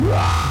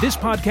This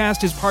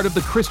podcast is part of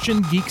the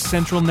Christian Geek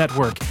Central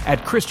Network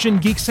at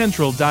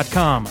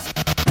ChristianGeekCentral.com.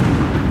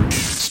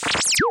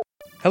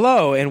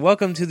 Hello, and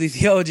welcome to the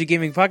Theology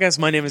Gaming Podcast.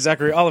 My name is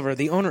Zachary Oliver,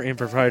 the owner and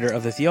proprietor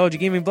of the Theology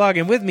Gaming blog,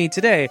 and with me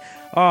today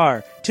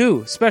are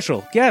two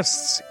special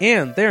guests,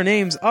 and their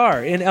names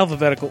are in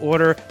alphabetical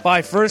order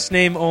by first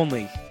name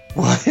only.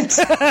 What?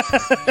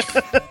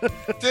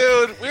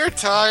 Dude, we're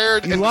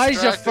tired.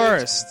 Elijah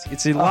first.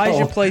 It's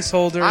Elijah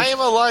placeholder. I am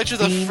Elijah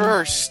the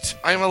First.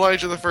 I am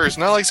Elijah the First.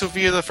 Not like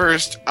Sophia the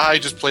First. I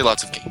just play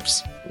lots of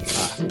games.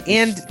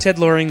 And Ted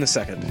Loring the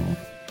second.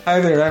 Hi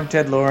there, I'm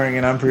Ted Loring,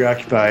 and I'm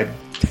preoccupied.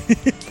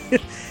 Yeah,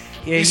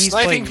 he's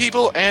sniping playing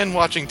people and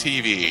watching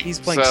TV. He's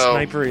playing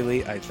Sniper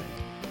Elite, I think.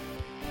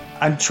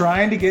 I'm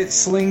trying to get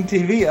Sling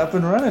TV up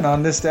and running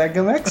on this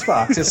daggum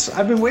Xbox.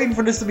 I've been waiting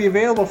for this to be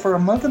available for a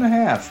month and a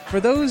half. For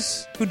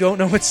those who don't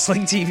know what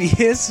Sling TV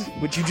is,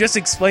 would you just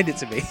explain it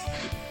to me?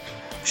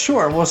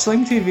 Sure. Well,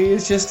 Sling TV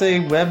is just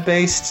a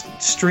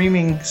web-based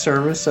streaming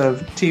service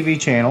of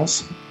TV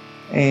channels,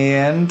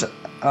 and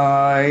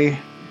I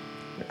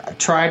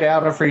tried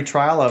out a free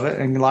trial of it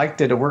and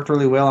liked it. It worked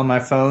really well on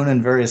my phone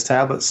and various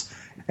tablets,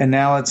 and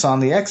now it's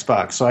on the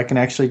Xbox, so I can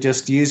actually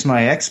just use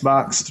my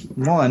Xbox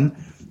One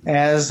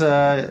as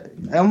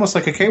almost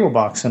like a cable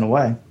box in a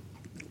way.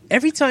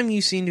 Every time you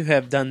seem to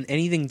have done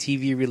anything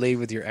TV related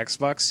with your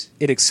Xbox,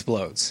 it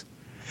explodes.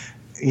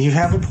 You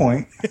have a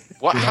point.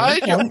 What? How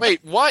did you?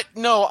 Wait, what?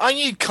 No, I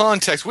need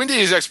context. When did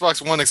his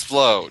Xbox One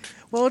explode?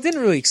 Well, it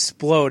didn't really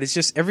explode. It's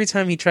just every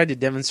time he tried to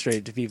demonstrate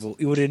it to people,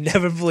 it would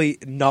inevitably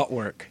not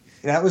work.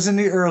 That was in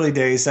the early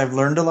days. I've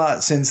learned a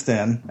lot since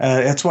then.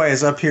 That's why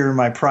it's up here in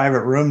my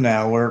private room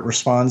now where it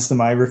responds to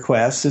my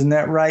requests. Isn't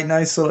that right?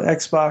 Nice little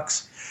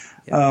Xbox.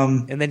 Yeah.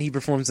 And then he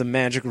performs a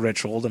magic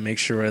ritual to make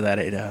sure that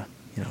it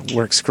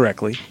works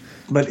correctly.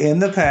 But in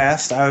the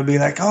past, I would be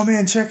like, oh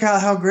man, check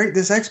out how great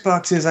this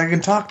Xbox is. I can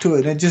talk to it,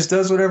 and it just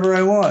does whatever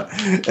I want.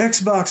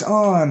 Xbox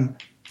on.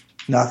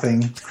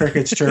 Nothing.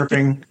 Crickets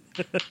chirping.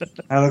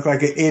 I look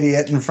like an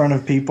idiot in front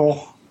of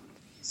people.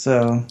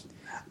 So,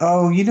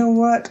 oh, you know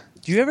what?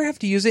 Do you ever have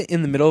to use it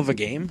in the middle of a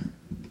game?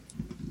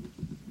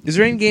 Is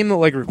there any game that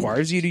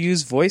requires you to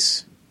use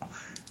voice?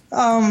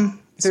 I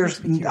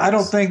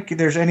don't think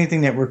there's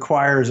anything that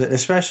requires it,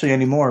 especially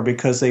anymore,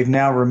 because they've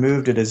now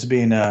removed it as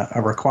being a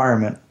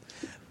requirement.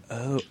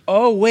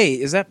 Oh,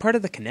 wait, is that part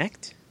of the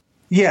Kinect?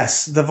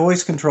 Yes, the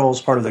voice control is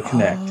part of the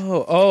Kinect.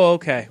 Oh,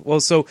 okay. Well,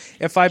 so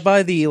if I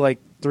buy the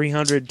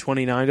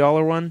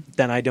 $329 one,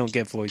 then I don't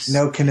get voice.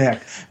 No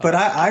Kinect. But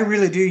I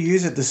really do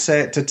use it to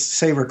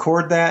say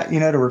record that,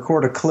 to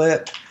record a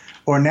clip.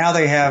 Or now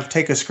they have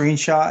take a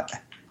screenshot.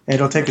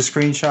 It'll take a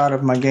screenshot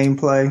of my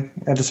gameplay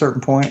at a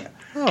certain point.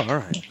 Oh, all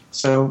right.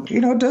 So,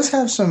 it does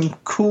have some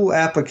cool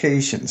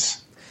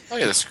applications. Oh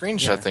yeah, the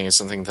screenshot thing is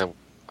something that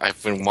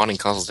I've been wanting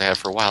consoles to have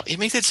for a while. It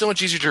makes it so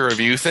much easier to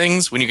review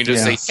things when you can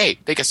just say, hey,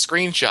 take a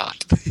screenshot.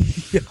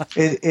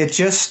 It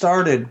just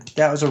started.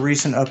 That was a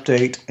recent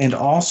update. And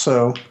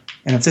also,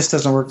 and if this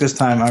doesn't work this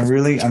time,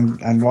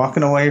 I'm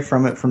walking away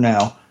from it for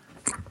now.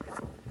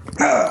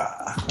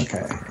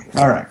 Okay.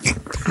 All right.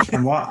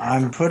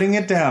 I'm putting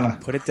it down.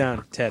 Put it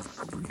down, Ted.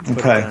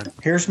 Okay.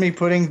 Here's me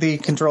putting the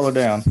controller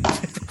down.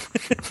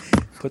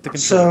 Put the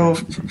controller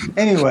down.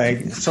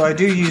 Anyway, so I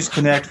do use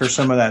Kinect for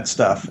some of that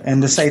stuff.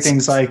 And to say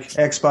things like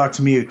Xbox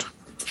mute.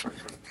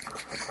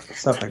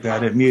 Stuff like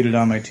that. It muted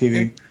on my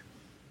TV.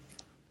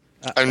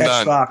 I'm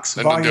Xbox,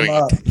 done. volume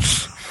up.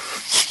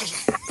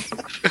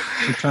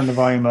 You turn the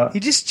volume up. He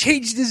just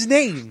changed his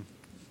name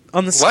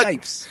on the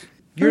Skypes.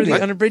 You're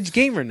the Unabridged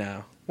Gamer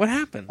now. What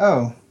happened?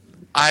 Oh.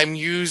 I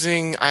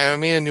made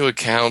a new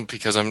account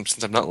because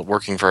since I'm not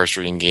working for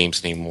Australian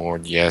Games anymore.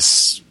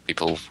 Yes,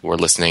 people who are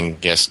listening,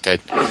 yes, Ted.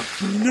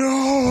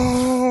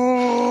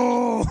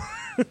 No!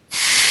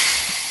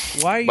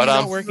 Why are you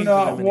not working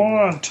for them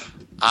anymore?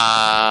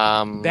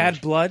 Bad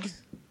blood?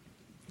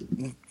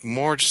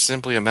 More just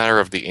simply a matter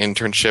of the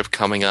internship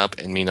coming up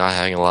and me not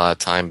having a lot of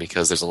time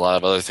because there's a lot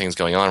of other things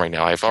going on right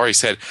now. I've already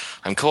said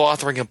I'm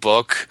co-authoring a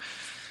book.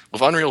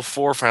 With Unreal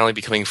 4 finally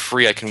becoming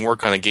free, I can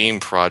work on a game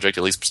project,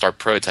 at least start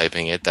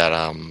prototyping it, that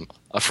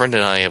a friend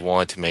and I have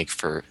wanted to make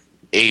for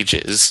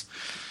ages.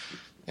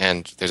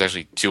 And there's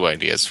actually two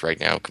ideas right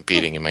now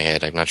competing in my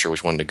head. I'm not sure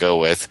which one to go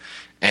with.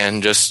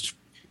 And just,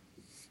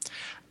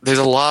 there's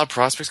a lot of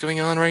prospects going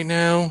on right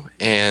now,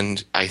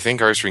 and I think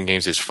Arstring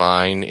Games is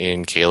fine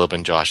in Caleb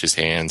and Josh's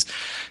hands.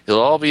 It'll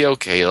all be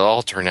okay. It'll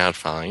all turn out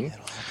fine.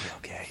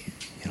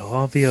 It'll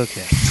all be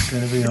okay. It's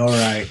going to be all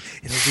right.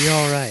 It'll be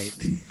all right.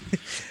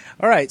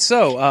 All right,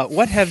 so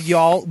what have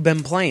y'all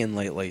been playing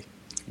lately?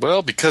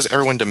 Well, because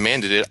everyone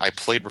demanded it, I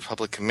played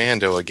Republic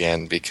Commando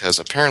again, because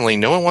apparently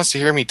no one wants to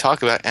hear me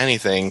talk about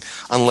anything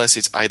unless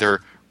it's either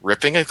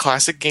ripping a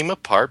classic game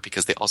apart,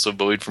 because they also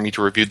voted for me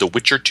to review The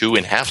Witcher 2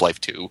 and Half-Life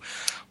 2,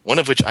 one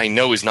of which I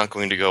know is not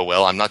going to go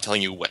well. I'm not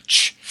telling you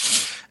which.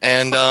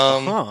 And,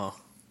 wow.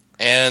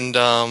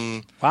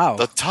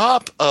 The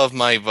top of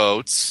my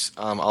votes,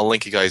 I'll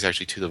link you guys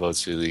actually to the votes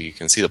so that you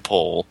can see the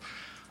poll.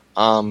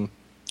 Well,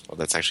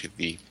 that's actually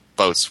the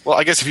votes. Well,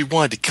 I guess if you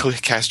wanted to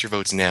cast your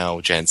votes now,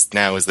 gents,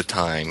 now is the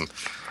time.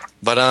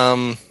 But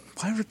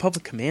why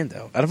Republic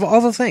Commando? Out of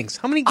all the things,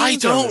 how many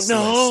games I are on don't this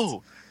know.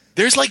 list?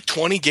 There's like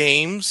 20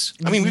 games.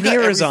 I mean, we've got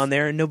Nier's on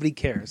there and nobody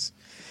cares.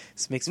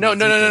 This makes me No.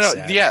 deeply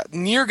sad. Yeah,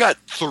 Nier got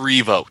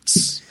 3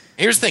 votes.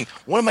 Here's the thing.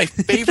 One of my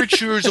favorite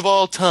shooters of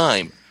all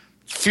time,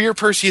 Fear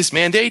Perseus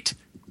Mandate,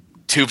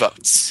 2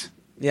 votes.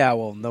 Yeah,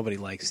 well, nobody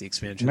likes the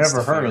expansion.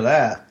 Never heard of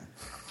that.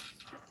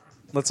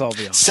 Let's all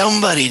be honest.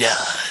 Somebody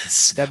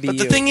does. That'd be But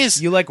you. the thing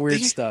is, you like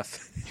weird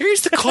stuff.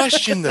 Here's the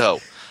question,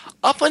 though.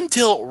 Up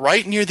until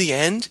right near the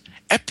end,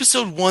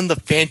 Episode 1, The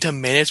Phantom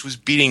Menace, was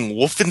beating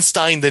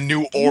Wolfenstein: The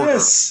New Order.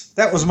 Yes,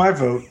 that was my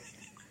vote.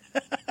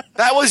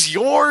 That was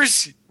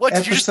yours? What,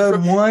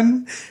 Episode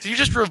 1. Did you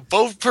just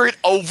vote for it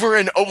over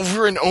and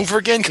over and over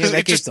again? Yeah, that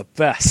it game's just, the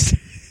best.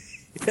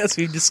 As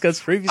we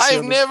discussed previously.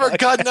 I've never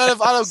gotten out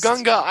of Auto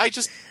Gunga.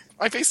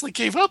 I basically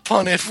gave up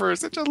on it for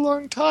such a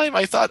long time.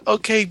 I thought,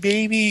 okay,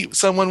 maybe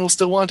someone will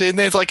still want it, and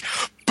then it's like,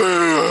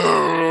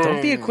 boom!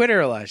 Don't be a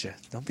quitter, Elijah.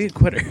 Don't be a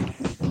quitter.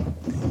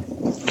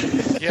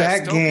 Yes,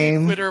 That don't game-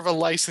 be a quitter of a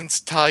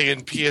licensed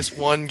tie-in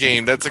PS1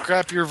 game. That's a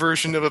crappier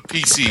version of a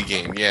PC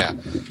game, yeah.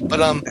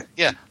 But,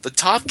 yeah, the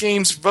top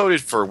games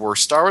voted for were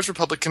Star Wars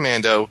Republic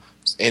Commando,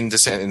 in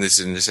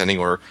descending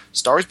order,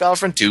 Star Wars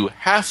Battlefront 2,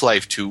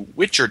 Half-Life 2,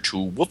 Witcher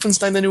 2,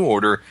 Wolfenstein: The New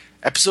Order,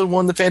 Episode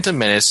 1, The Phantom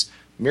Menace,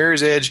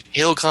 Mirror's Edge,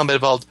 Halo Combat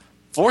Evolved,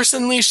 Force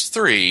Unleashed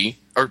 3,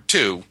 or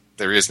 2,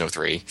 there is no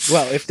 3.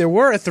 Well, if there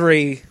were a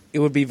 3, it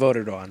would be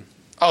voted on.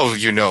 Oh,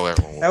 you know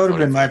everyone. That would have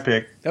been my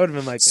pick. That would have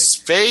been my pick.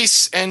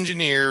 Space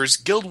Engineers,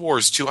 Guild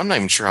Wars 2. I'm not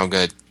even sure how I'm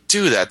going to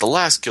do that. The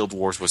last Guild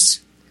Wars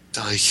was...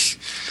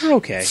 They're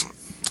okay.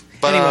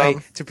 But,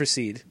 Anyway, to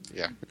proceed.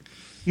 yeah.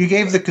 You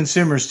gave the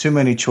consumers too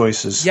many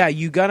choices. Yeah,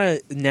 you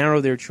gotta narrow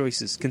their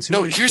choices.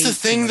 Consumers No, here's the hate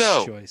too thing, much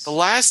though. choice. The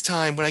last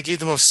time when I gave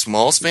them a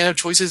small span of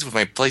choices with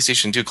my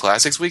PlayStation 2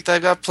 Classics week that I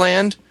got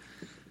planned,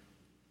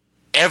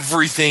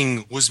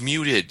 everything was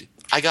muted.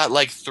 I got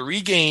like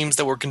 3 games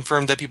that were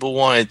confirmed that people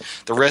wanted.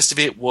 The rest of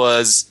it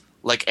was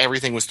like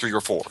everything was 3 or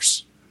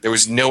 4s. There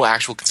was no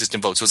actual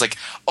consistent vote. So it was like,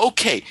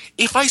 okay,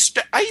 if I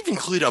even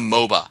included a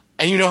MOBA.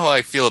 And you know how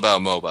I feel about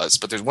MOBAs,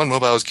 but there's one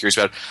MOBA I was curious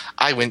about.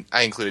 I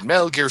included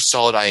Metal Gear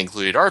Solid, I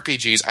included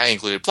RPGs, I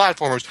included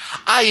platformers,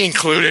 I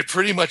included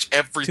pretty much Too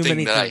everything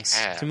many that things.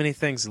 I had. Too many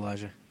things,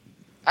 Elijah.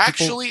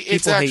 Actually, People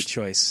it's hate actually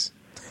choice.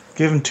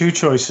 Give them 2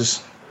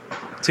 choices.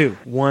 2,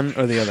 one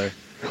or the other.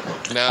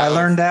 no. I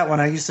learned that when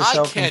I used to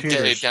sell I can't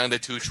computers. get it down to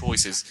 2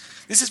 choices.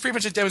 This is pretty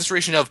much a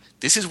demonstration of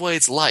this is what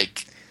it's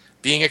like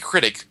being a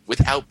critic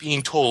without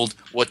being told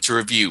what to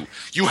review.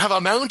 You have a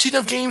mountain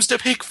of games to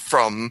pick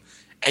from,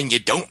 and you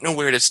don't know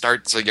where to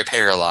start, so you're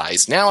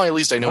paralyzed. Now at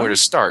least I know where to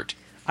start.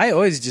 I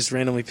always just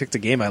randomly picked a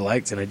game I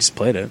liked and I just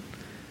played it.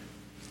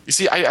 You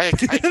see, I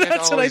can't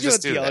That's what I always do just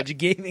at do that. Theology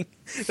Gaming.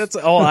 That's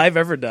all I've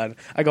ever done.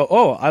 I go,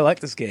 oh, I like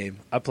this game.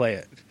 I play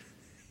it.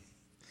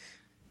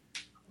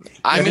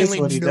 I That is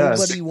mainly what he does.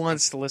 Nobody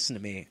wants to listen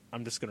to me.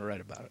 I'm just going to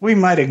write about We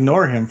might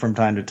ignore him from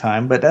time to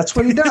time, but that's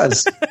what he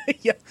does.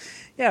 it.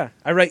 Yeah.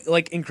 I write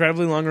like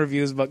incredibly long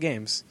reviews about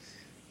games.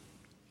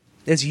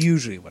 That's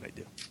usually what I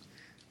do.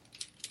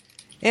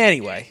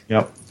 Anyway,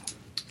 Yep.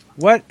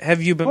 what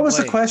have you been What was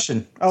playing? the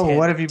question? Oh, Ted-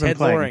 what have you been Ted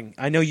playing? Loring.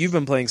 I know you've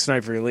been playing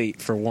Sniper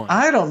Elite for one.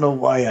 I don't know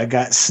why I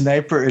got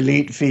Sniper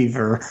Elite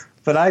fever,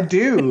 but I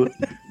do.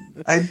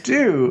 I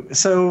do.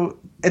 So,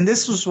 and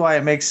this was why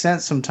it makes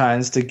sense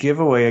sometimes to give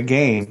away a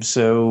game.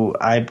 So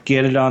I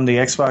get it on the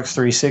Xbox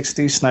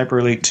 360, Sniper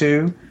Elite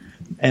 2,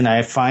 and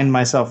I find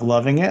myself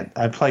loving it.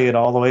 I play it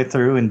all the way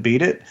through and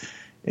beat it.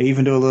 I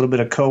even do a little bit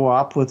of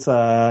co-op with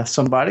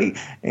somebody,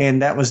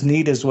 and that was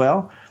neat as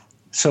well.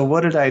 So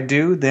what did I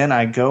do? Then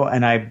I go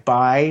and I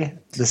buy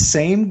the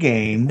same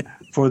game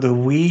for the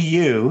Wii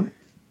U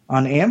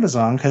on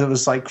Amazon because it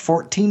was like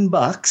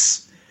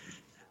 $14.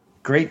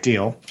 Great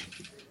deal.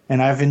 And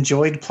I've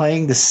enjoyed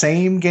playing the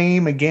same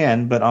game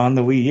again, but on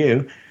the Wii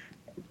U.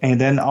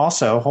 And then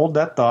also, hold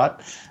that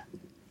thought,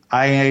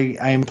 I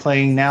am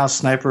playing now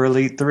Sniper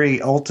Elite 3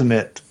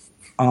 Ultimate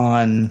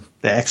on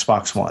the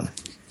Xbox One.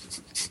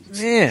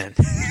 Man,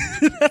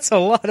 that's a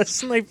lot of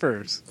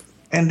snipers.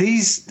 And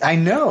these, I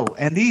know,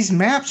 and these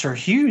maps are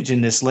huge in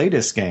this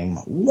latest game.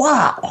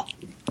 Wow.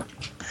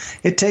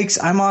 It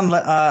takes,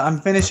 I'm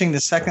finishing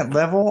the second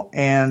level,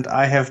 and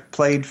I have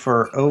played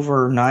for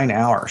over 9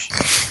 hours.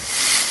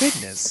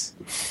 Goodness.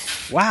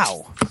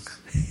 Wow.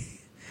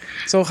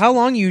 So how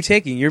long are you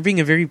taking? You're being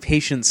a very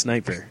patient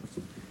sniper.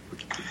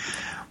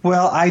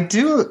 Well, I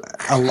do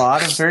a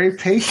lot of very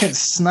patient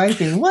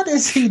sniping. What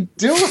is he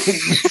doing?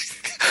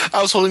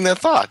 I was holding that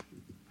thought.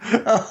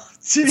 Oh,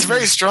 It's a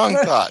very strong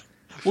thought.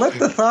 Let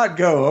the thought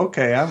go.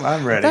 Okay,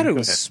 I'm ready. I thought it Go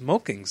was ahead.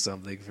 smoking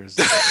something for a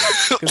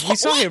second. Because we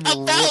saw him.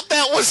 About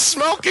that was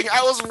smoking.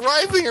 I was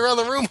writhing around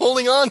the room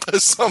holding on to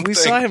something. We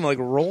saw him like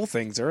roll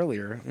things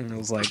earlier, and it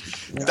was like,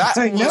 That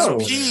I know.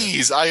 was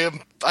peas. I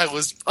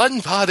was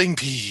unpotting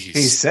peas.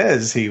 He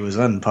says he was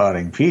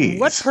unpotting peas.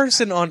 what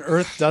person on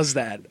earth does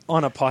that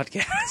on a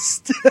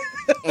podcast?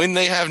 when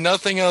they have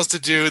nothing else to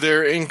do,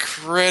 they're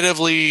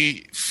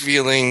incredibly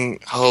feeling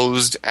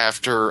hosed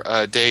after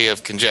a day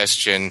of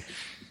congestion.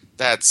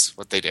 That's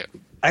what they do.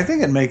 I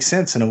think it makes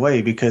sense in a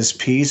way because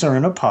peas are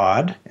in a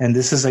pod, and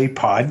this is a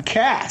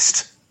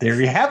podcast. There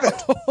you have it.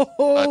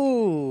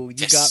 Oh,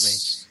 you got me.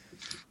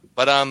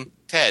 But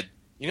Ted,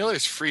 you know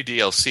there's free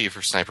DLC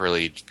for Sniper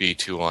Elite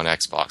V2 on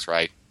Xbox,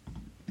 right?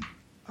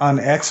 On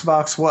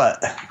Xbox,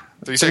 what?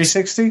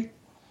 360?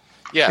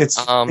 Yeah.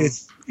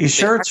 You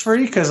sure it's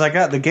free? Because I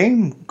got the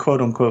game,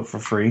 quote unquote, for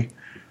free.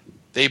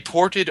 They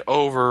ported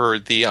over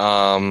the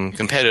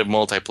competitive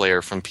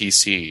multiplayer from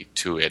PC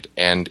to it,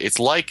 and it's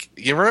like,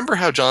 you remember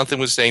how Jonathan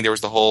was saying there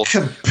was the whole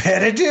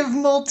competitive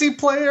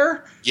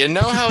multiplayer? You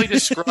know how he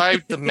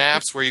described the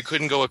maps where you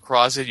couldn't go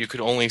across it, you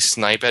could only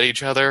snipe at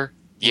each other?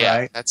 Yeah,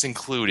 right. That's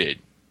included.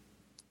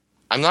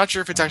 I'm not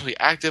sure if it's actually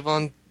active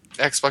on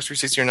Xbox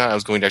 360 or not. I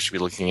was going to actually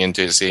be looking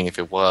into it, seeing if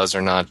it was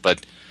or not,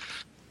 but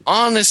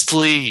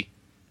honestly,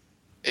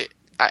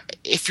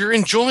 if you're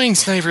enjoying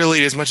Sniper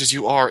Elite as much as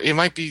you are, it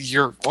might be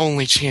your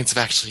only chance of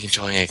actually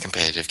enjoying a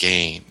competitive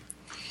game.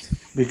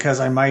 Because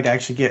I might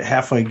actually get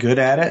halfway good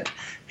at it.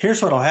 Here's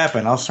what'll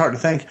happen. I'll start to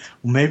think,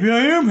 well, maybe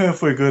I am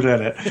halfway good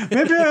at it.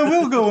 Maybe I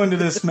will go into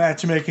this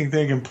matchmaking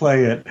thing and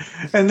play it.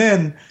 And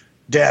then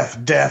death.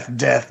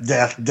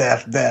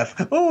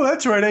 Oh,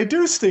 that's right. I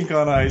do stink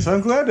on ice.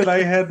 I'm glad that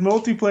I had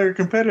multiplayer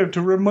competitive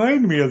to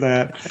remind me of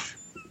that.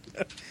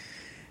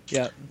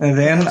 Yeah. And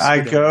then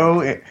I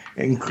go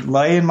and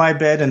lay in my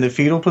bed in the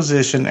fetal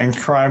position and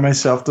cry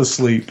myself to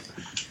sleep.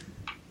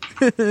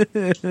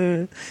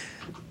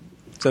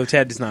 So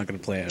Ted is not going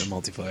to play it in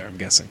multiplayer, I'm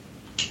guessing.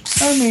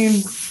 I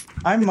mean,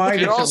 I might.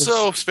 You could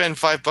also spend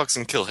 $5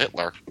 and kill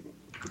Hitler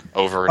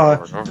over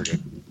and over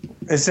again.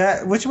 Is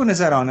that which one is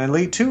that on?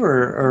 Elite 2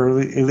 or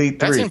Elite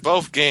 3? That's in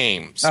both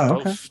games. Oh,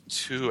 okay. Both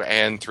 2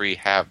 and 3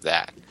 have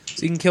that.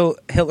 So you can kill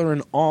Hitler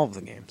in all of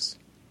the games.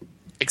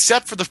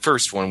 Except for the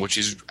first one, which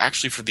is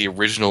actually for the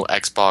original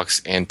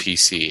Xbox and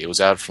PC. It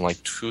was out from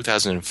like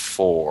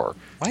 2004.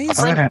 Why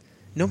is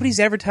nobody's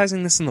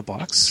advertising this in the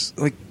box?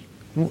 Like,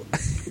 I'm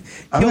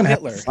kill gonna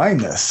Hitler. Have to find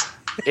this.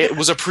 It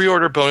was a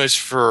pre-order bonus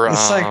for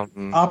it's like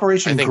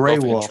Operation Grey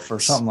Wolf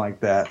or something like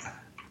that.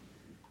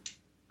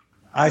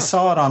 I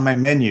saw it on my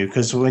menu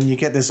because when you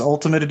get this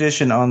Ultimate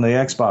Edition on the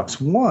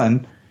Xbox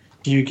One,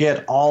 you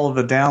get all of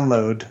the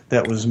download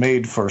that was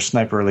made for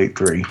Sniper Elite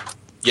 3.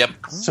 Yep.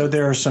 So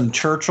there are some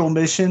Churchill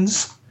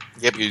missions.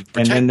 Yep, you protect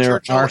and then there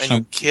Churchill are and some...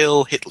 you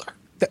kill Hitler.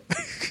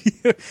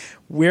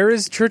 Where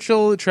is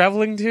Churchill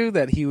traveling to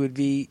that he would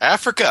be...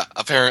 Africa,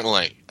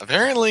 apparently.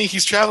 Apparently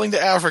he's traveling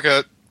to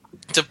Africa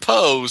to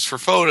pose for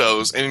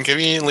photos, and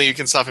conveniently you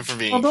can stop him from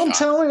being Well, don't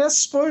tell me. That's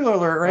spoiler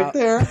alert right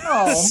there.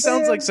 Oh,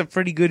 sounds like some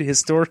pretty good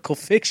historical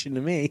fiction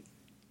to me.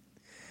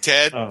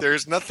 Ted,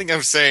 there's nothing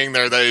I'm saying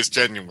there that is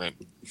genuine.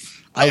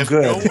 I have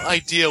good. no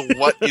idea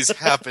what is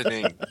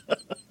happening.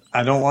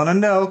 I don't want to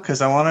know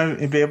because I want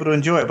to be able to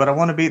enjoy it, but I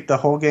want to beat the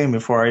whole game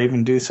before I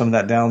even do some of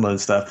that download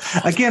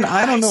stuff. Again,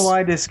 I don't know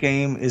why this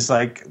game is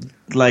like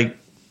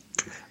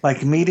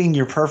meeting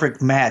your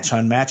perfect match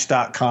on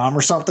Match.com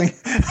or something,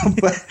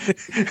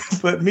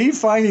 but me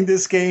finding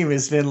this game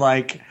has been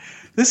like,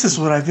 this is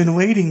what I've been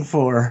waiting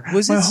for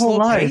Was my it whole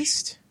life.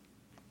 Paced?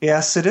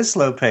 Yes, it is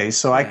slow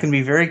paced, so I can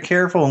be very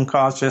careful and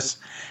cautious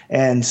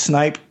and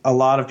snipe a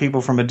lot of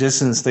people from a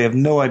distance. They have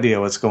no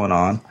idea what's going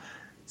on.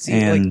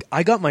 See, like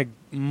I got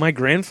my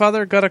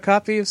grandfather got a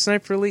copy of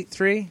Sniper Elite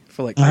 3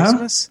 for like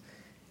Christmas,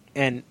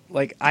 and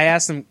like I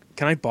asked him,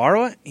 "Can I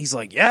borrow it?" He's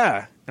like,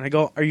 "Yeah," and I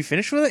go, "Are you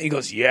finished with it?" He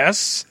goes,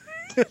 "Yes."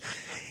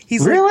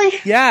 He's really?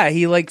 Like, yeah,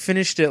 he like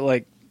finished it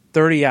like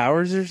 30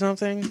 hours or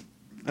something.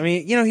 I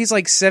mean, you know, he's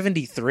like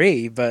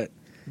 73, but.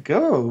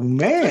 Go,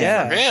 man.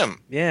 Yeah. For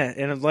him. Yeah,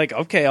 and I'm like,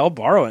 okay, I'll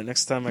borrow it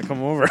next time I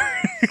come over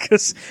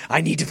because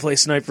I need to play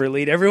Sniper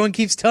Elite. Everyone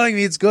keeps telling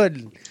me it's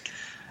good.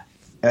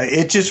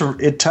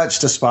 It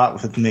touched a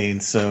spot with me,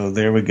 so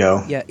there we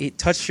go. Yeah, it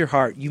touched your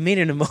heart. You made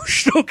an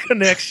emotional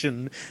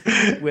connection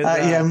with.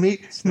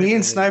 Me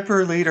and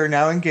Sniper Elite are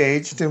now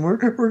engaged, and we're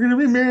going to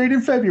be married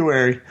in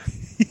February.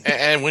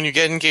 And when you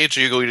get engaged,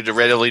 you go to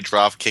readily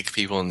drop kick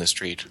people in the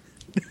street.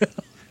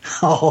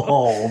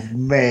 Oh,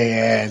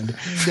 man.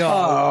 No.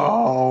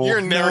 Oh, You're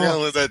never going to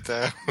live that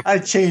down. I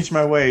changed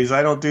my ways.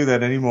 I don't do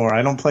that anymore.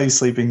 I don't play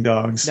sleeping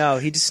dogs. No,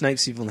 he just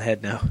snipes people in the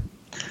head now.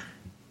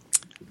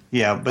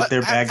 Yeah, but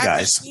they're bad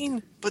guys.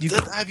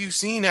 Have you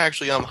seen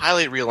actually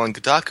highlight reel on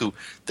Kotaku?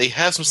 They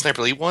have some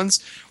Sniper Elite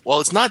ones. While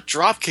it's not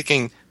drop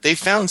kicking, they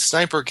found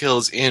sniper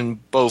kills in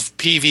both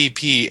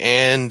PvP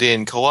and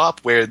in co-op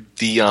where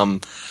the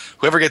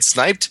whoever gets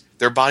sniped,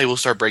 their body will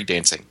start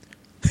breakdancing.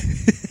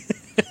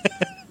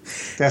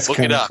 That's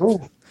kind of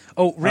cool.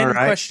 Oh, random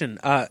question.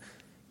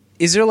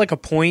 Is there like a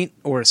point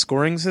or a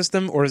scoring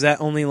system, or is that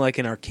only like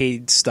an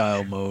arcade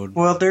style mode?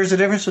 Well, there's a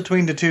difference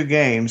between the two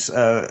games.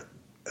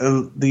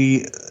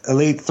 The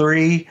Elite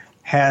 3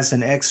 has an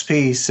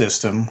XP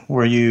system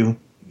where you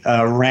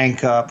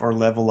rank up or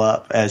level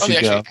up as you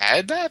they go. actually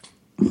add that?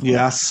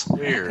 Yes.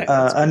 Weird.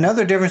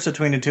 Another difference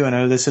between the two, I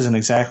know this isn't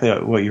exactly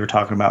what you were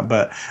talking about,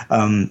 but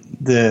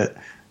the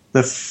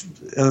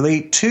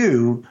Elite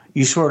 2,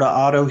 you sort of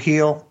auto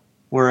heal,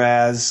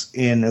 whereas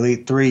in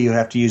Elite 3, you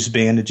have to use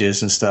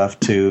bandages and stuff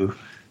to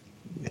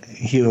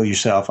heal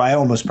yourself. I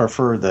almost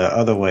prefer the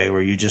other way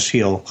where you just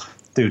heal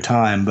through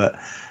time, but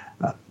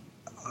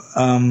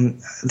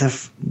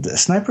the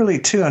Sniper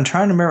Elite 2, I'm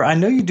trying to remember. I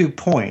know you do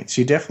points.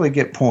 You definitely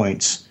get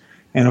points.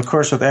 And, of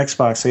course, with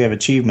Xbox, they have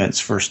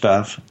achievements for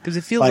stuff. Because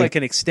it feels like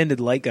an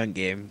extended light gun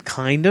game,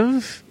 kind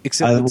of,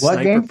 except with what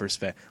sniper game?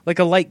 perspective. Like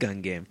a light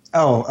gun game.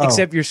 Oh.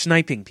 Except you're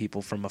sniping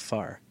people from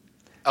afar.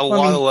 A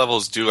lot of the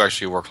levels do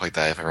actually work like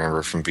that, if I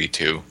remember from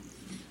V2.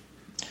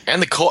 And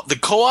the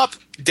co-op,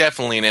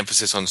 definitely an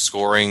emphasis on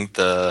scoring.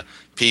 The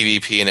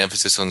PvP, an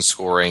emphasis on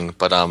scoring.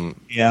 But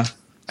yeah.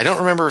 I don't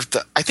remember if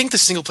I think the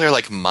single player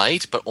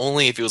might, but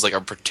only if it was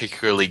a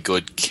particularly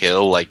good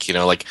kill, like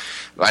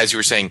as you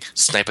were saying,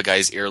 snipe a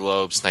guy's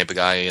earlobe, snipe a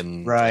guy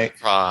in right.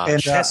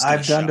 crotch. And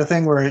I've done the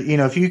thing where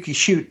if you can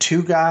shoot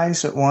two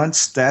guys at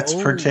once, that's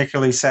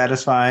particularly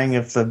satisfying.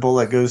 If the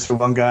bullet goes through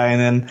one guy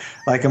and then,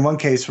 like in one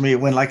case for me, it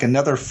went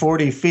another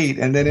 40 feet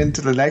and then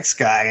into the next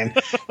guy, and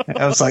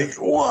I was like,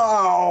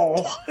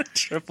 "Wow!"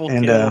 Triple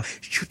kill.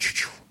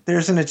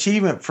 There's an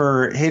achievement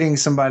for hitting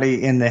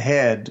somebody in the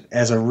head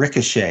as a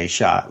ricochet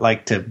shot,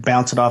 like to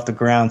bounce it off the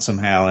ground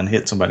somehow and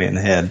hit somebody in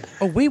the head.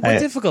 Oh, wait, what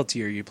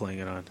difficulty are you playing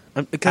it on?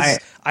 Because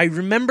I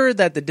remember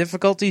that the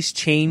difficulties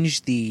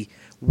change the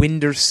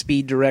wind or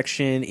speed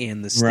direction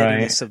and the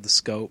steadiness of the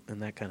scope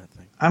and that kind of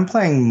thing. I'm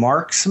playing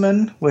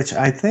Marksman, which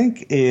I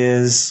think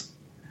it's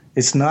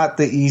not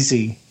the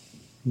easy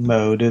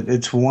mode.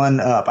 It's one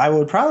up. I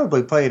would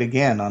probably play it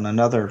again on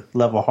another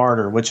level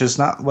harder, which is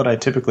not what I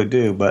typically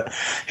do. But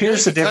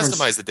here's the difference.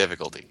 Customize the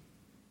difficulty.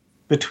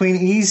 Between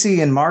easy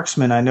and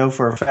marksman, I know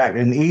for a fact.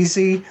 In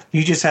easy,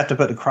 you just have to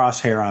put the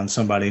crosshair on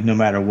somebody no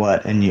matter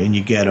what, and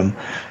you get them.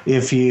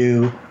 If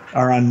you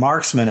are on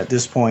marksman at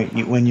this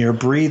point, when you're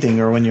breathing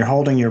or when you're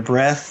holding your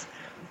breath,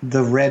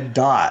 the red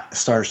dot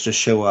starts to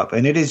show up,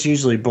 and it is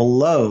usually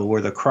below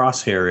where the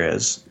crosshair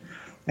is.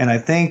 And I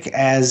think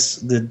as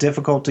the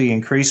difficulty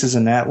increases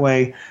in that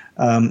way,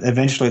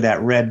 eventually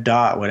that red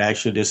dot would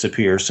actually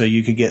disappear. So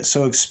you could get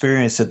so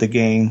experienced at the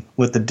game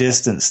with the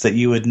distance that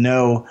you would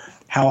know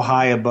how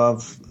high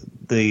above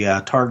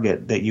the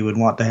target that you would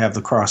want to have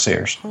the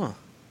crosshairs. Huh.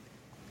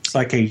 It's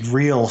like a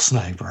real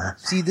sniper.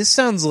 See, this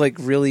sounds like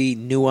really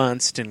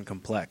nuanced and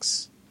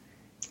complex.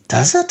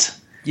 Does it?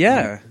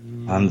 Yeah.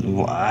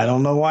 I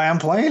don't know why I'm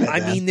playing it.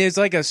 I mean, there's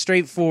a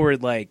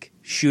straightforward,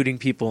 shooting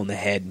people in the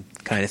head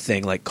kind of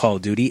thing, like Call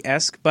of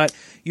Duty-esque, but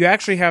you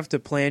actually have to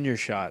plan your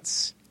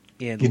shots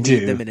and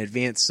lead them in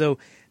advance. So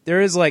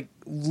there is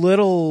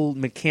little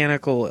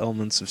mechanical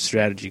elements of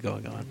strategy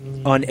going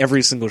on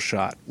every single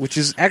shot, which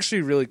is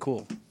actually really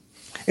cool.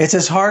 It's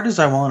as hard as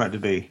I want it to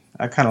be.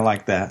 I kind of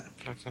like that.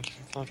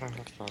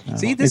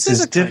 See, this it's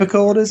is as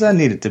difficult as I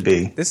need it to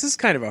be. This is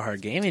kind of a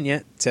hard game, and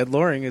yet Ted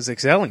Loring is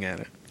excelling at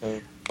it.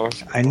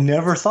 I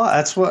never thought.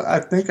 That's what I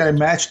think I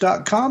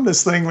Match.com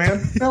this thing, man.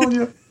 I'm telling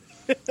you.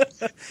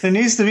 There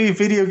needs to be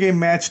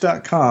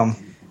videogamematch.com.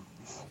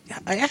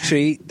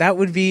 That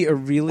would be a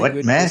really good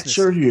What match business.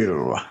 are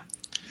you?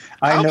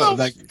 I know.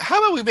 How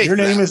about we make your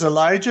name is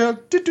Elijah?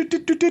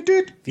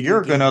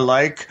 You're going to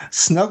like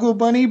Snuggle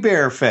Bunny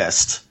Bear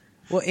Fest.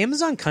 Well,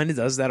 Amazon kind of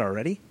does that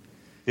already.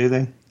 Do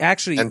they?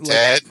 Actually, and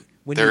Ted,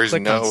 when there you is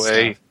click no on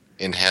way stuff.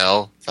 in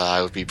hell that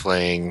I would be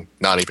playing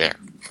Naughty Bear.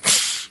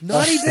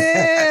 Naughty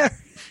Bear!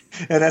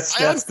 Yeah, that's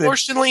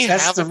unfortunately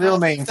that's the real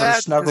name for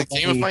Snuggle the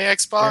game of my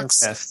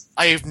Xbox.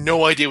 I have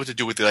no idea what to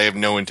do with it. I have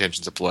no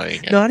intentions of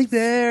playing it. Naughty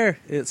Bear!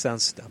 It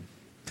sounds dumb.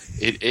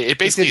 It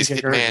basically is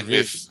Hitman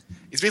with...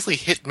 It's basically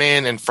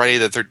Hitman and Friday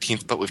the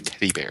 13th, but with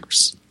teddy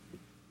bears.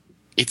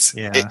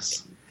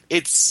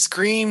 It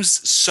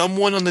screams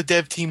someone on the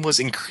dev team was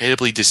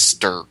incredibly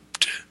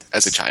disturbed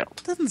as a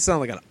child. Doesn't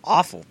sound like an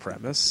awful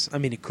premise. I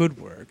mean, it could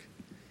work.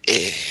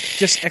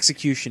 Just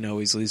execution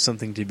always leaves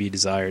something to be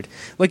desired.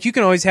 You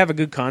can always have a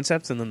good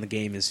concept, and then the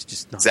game is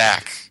just not.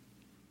 Zach,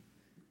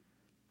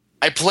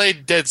 I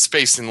played Dead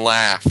Space and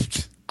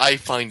laughed. I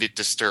find it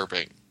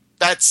disturbing.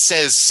 That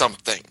says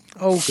something.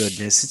 Oh,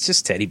 goodness. It's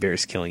just teddy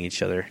bears killing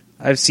each other.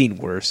 I've seen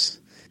worse.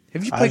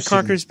 Have you played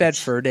Conker's Bad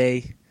Fur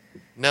Day?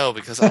 No,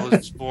 because I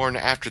was born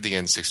after the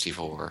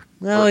N64.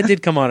 Well, it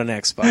did come out on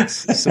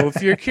Xbox. So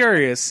if you're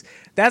curious,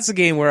 that's a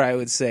game where I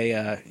would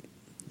say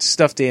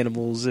stuffed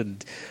animals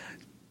and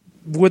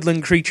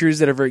woodland creatures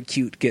that are very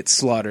cute get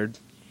slaughtered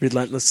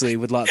relentlessly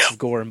with lots of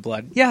gore and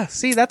blood. Yeah,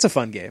 see, that's a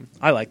fun game.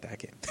 I like that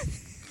game.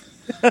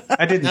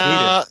 I didn't beat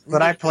it,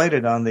 but I played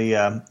it on the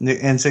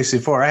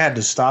N64. I had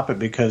to stop it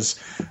because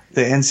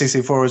the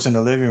N64 was in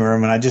the living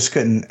room, and I just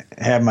couldn't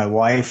have my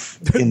wife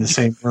in the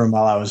same room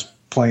while I was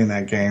playing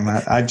that game.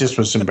 I just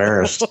was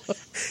embarrassed.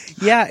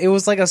 Yeah, it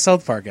was like a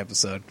South Park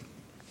episode.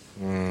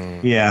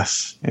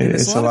 Yes.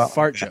 It's a lot of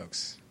fart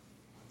jokes.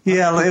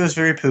 Yeah, it was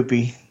very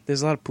poopy.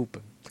 There's a lot of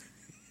pooping.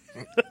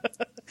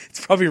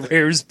 It's probably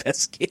Rare's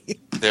best game.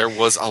 There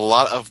was a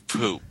lot of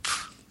poop.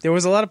 There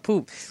was a lot of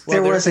poop.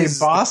 Well, there was a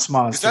boss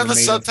monster. Is that the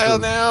subtitle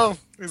now?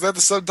 Is that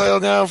the subtitle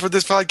now for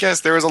this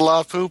podcast? There was a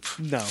lot of poop.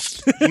 No.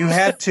 You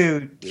had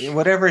to,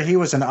 whatever, he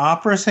was an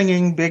opera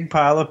singing big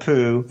pile of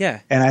poo.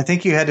 Yeah. And I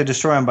think you had to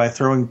destroy him by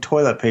throwing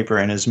toilet paper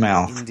in his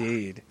mouth.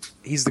 Indeed.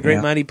 He's the Great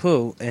Yeah. Mighty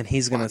Pooh, and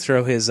he's going to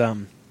throw his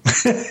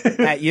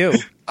at you.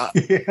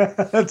 Yeah,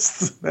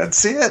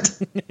 that's it.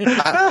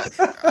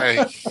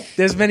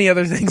 There's many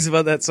other things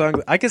about that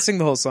song. I could sing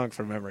the whole song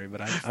from memory, but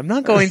I'm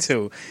not going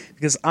to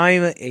because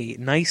I'm a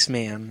nice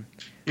man.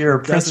 You're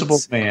a principled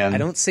Doesn't- man. I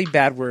don't say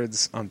bad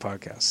words on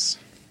podcasts.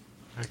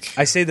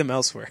 Okay. I say them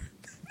elsewhere.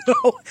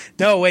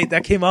 No, wait,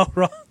 that came out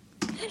wrong.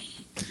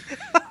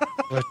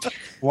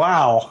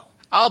 Wow.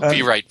 I'll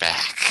be right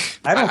back.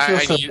 I don't feel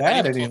so need-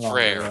 bad need a any little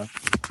prayer. longer.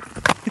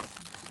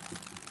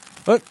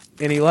 But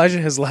and Elijah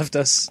has left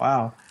us.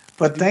 Wow.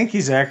 But thank you,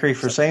 Zachary,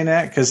 for saying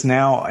that, because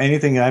now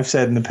anything I've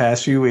said in the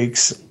past few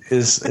weeks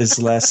is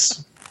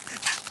less.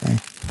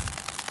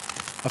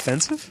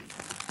 Offensive?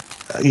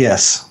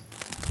 Yes.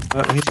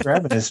 He's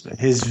grabbing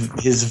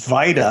his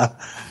Vita.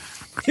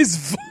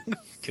 His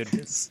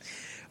goodness.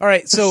 All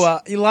right, so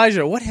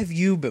Elijah, what have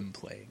you been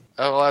playing?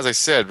 Oh, well, as I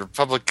said,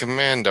 Republic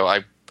Commando.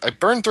 I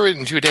burned through it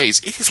in 2 days.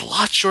 It is a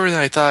lot shorter than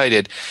I thought I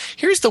did.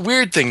 Here's the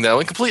weird thing, though,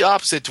 and complete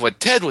opposite to what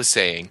Ted was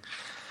saying.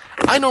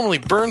 I normally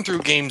burn through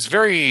games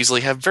very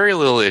easily, have very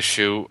little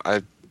issue.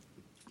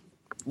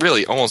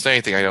 Really, almost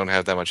anything I don't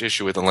have that much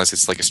issue with unless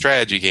it's like a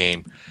strategy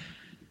game.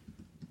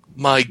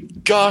 My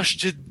gosh,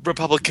 did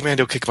Republic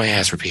Commando kick my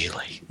ass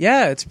repeatedly.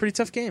 Yeah, it's a pretty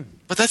tough game.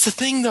 But that's the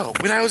thing, though.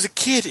 When I was a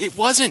kid, it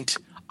wasn't.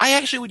 I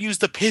actually would use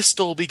the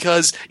pistol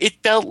because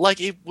it felt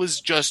like it was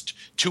just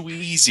too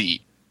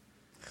easy.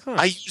 Huh.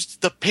 I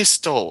used the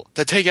pistol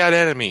to take out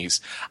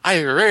enemies.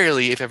 I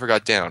rarely, if ever,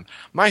 got down.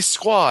 My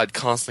squad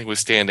constantly was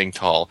standing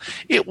tall.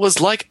 It was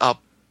like a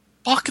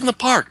walk in the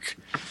park.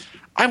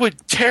 I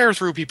would tear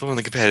through people in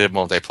the competitive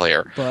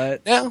multiplayer.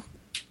 But Now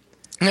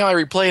I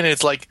replay it, and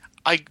it's like,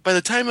 by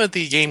the time that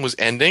the game was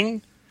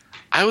ending,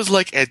 I was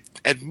like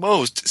at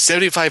most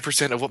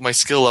 75% of what my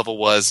skill level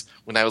was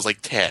when I was like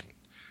 10.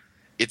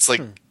 It's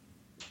like,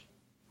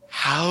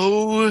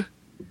 how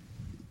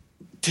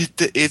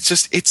did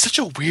it's such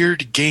a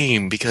weird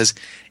game because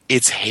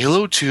it's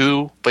Halo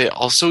 2, but it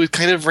also is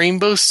kind of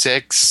Rainbow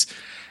Six,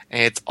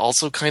 and it's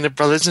also kind of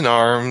Brothers in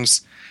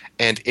Arms,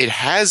 and it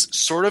has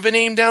sort of an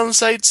aim down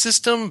sight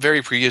system,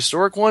 very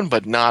prehistoric one,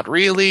 but not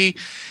really,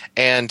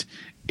 and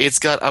it's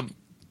got a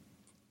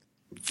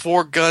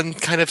 4-gun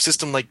kind of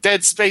system like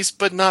Dead Space,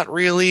 but not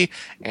really,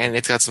 and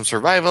it's got some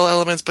survival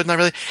elements, but not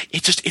really.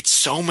 It's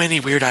so many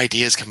weird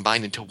ideas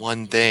combined into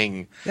one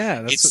thing.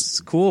 yeah, that's what's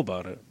cool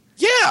about it.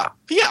 Yeah.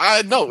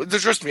 No,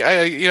 trust me.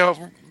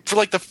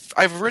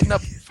 I've written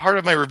up part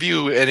of my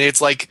review, and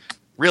it's like,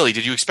 really,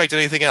 did you expect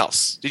anything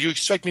else? Did you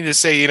expect me to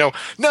say, no,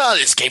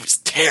 this game is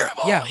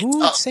terrible? Yeah, who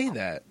would say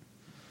that?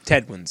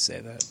 Ted wouldn't say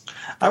that.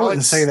 I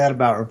wouldn't say that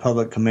about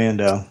Republic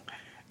Commando.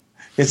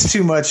 It's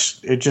too much.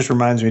 It just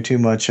reminds me too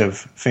much of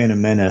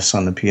Phantom Menace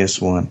on the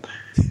PS1.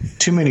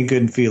 Too many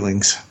good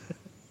feelings.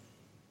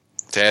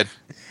 Ted.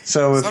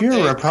 So if you're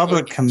Someday a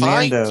Republic I'm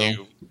going to Commando, find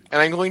you,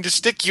 and I'm going to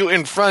stick you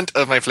in front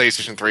of my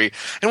PlayStation 3,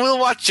 and we'll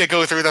watch you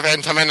go through the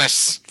Phantom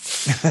Menace.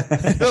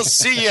 We'll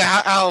see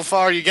how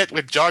far you get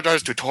with Jar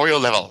Jar's tutorial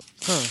level.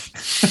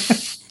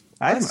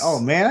 I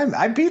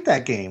beat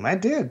that game. I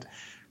did.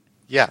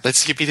 Yeah,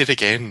 let's beat it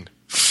again.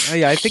 Oh,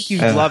 yeah, I think you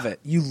love it.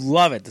 You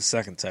love it the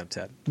second time,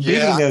 Ted.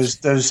 Beating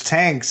those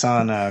tanks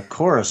on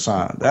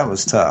Coruscant, that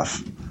was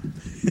tough.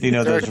 You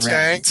know those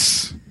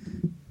tanks.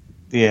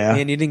 Yeah.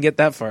 And you didn't get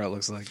that far, it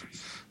looks like.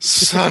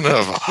 Son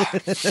of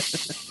a...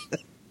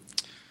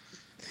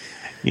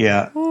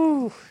 Yeah.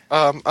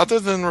 Other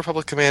than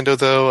Republic Commando,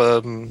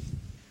 though,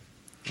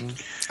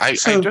 I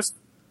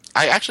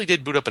actually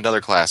did boot up another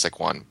classic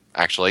one.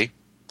 Actually,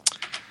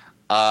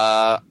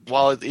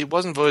 while it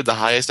wasn't voted the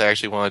highest, I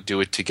actually want to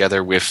do it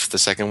together with the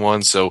second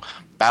one. So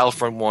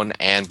Battlefront 1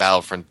 and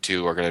Battlefront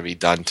 2 are going to be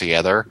done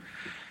together.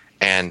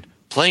 And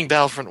playing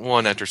Battlefront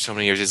 1 after so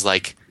many years is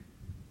like,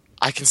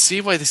 I can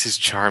see why this is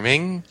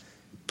charming,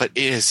 but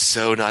it is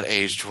so not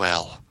aged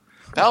well.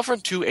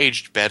 Battlefront 2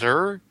 aged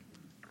better.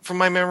 From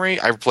my memory,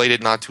 I played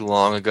it not too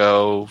long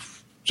ago,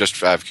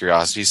 just out of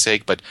curiosity's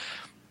sake. But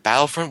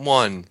Battlefront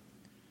 1,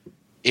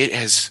 it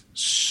has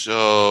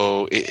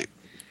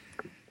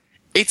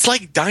it's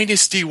like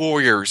Dynasty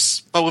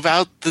Warriors, but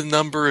without the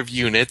number of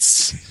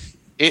units.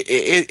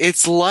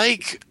 It's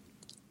like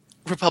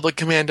Republic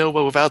Commando,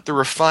 but without the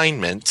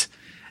refinement.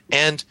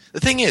 And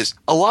the thing is,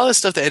 a lot of the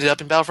stuff that ended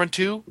up in Battlefront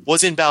 2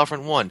 was in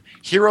Battlefront 1.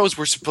 Heroes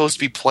were supposed to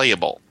be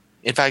playable.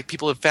 In fact,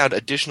 people have found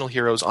additional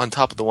heroes on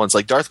top of the ones.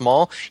 Like Darth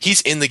Maul,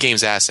 he's in the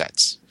game's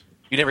assets.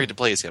 You never get to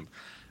play as him.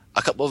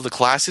 A couple of the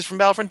classes from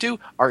Battlefront 2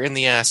 are in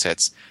the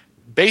assets.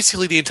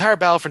 Basically, the entire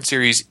Battlefront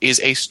series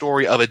is a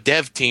story of a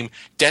dev team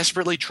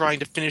desperately trying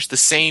to finish the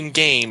same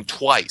game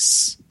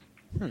twice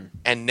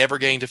and never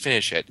getting to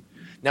finish it.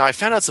 Now, I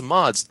found out some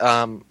mods,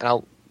 and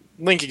I'll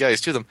link you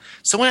guys to them.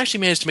 Someone actually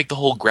managed to make the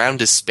whole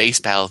ground-to-space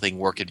battle thing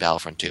work in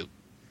Battlefront 2.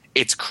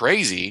 It's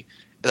crazy.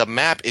 The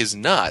map is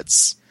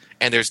nuts.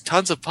 And there's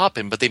tons of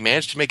pop-in, but they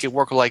managed to make it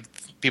work like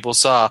people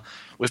saw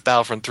with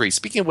Battlefront 3.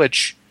 Speaking of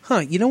which...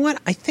 You know what?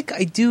 I think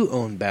I do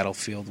own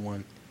Battlefield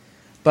 1.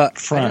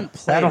 But I didn't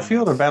play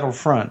Battlefield or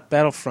Battlefront?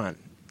 Battlefront.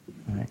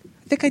 Right.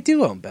 I think I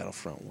do own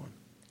Battlefront 1.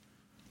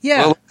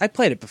 Yeah, Well- I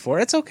played it before.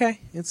 It's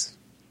okay. It's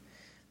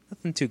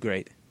nothing too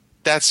great.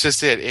 That's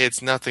just it.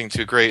 It's nothing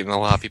too great, and a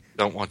lot of people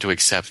don't want to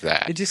accept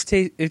that.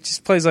 It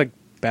just plays like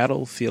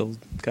Battlefield,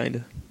 kind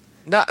of.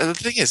 No, the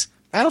thing is,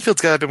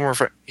 Battlefield's got a bit more...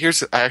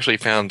 I actually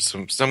found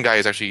some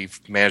guys actually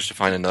managed to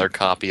find another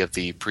copy of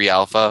the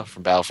pre-alpha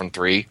from Battlefront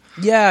 3.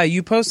 Yeah,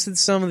 you posted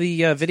some of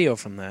the video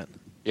from that.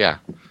 Yeah.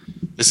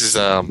 This is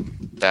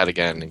that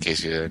again, in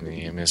case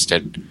you missed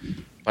it.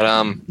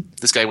 But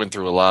this guy went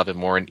through a lot of it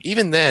more, and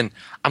even then,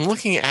 I'm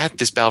looking at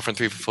this Battlefront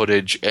 3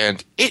 footage,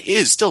 and it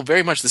is still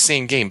very much the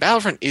same game.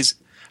 Battlefront is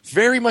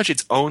very much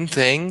its own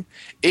thing.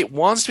 It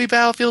wants to be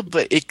Battlefield,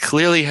 but it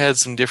clearly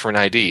has some different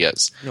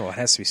ideas. No, it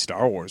has to be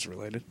Star Wars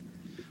related.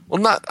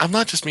 Well, I'm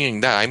not just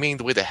meaning that. I mean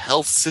the way the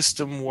health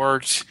system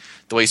worked,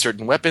 the way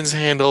certain weapons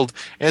handled.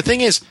 And the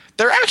thing is,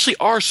 there actually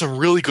are some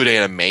really good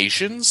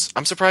animations,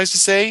 I'm surprised to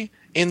say,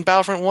 in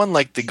Battlefront 1,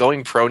 like the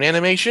going prone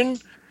animation.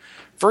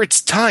 For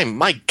its time,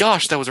 my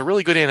gosh, that was a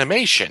really good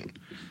animation.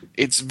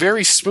 It's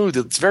very smooth,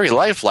 it's very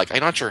lifelike. I'm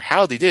not sure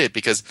how they did it,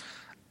 because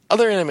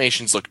other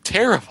animations look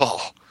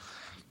terrible.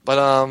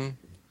 But,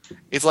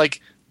 it's like,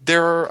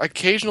 there are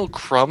occasional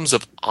crumbs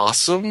of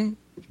awesome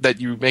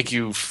that make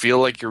you feel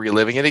like you're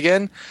reliving it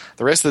again.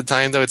 The rest of the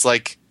time, though, it's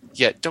like,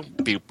 yeah,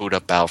 don't boot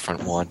up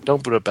Battlefront 1.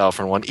 Don't boot up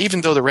Battlefront 1,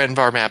 even though the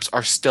Renvar maps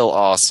are still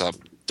awesome.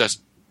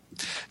 Just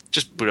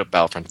boot up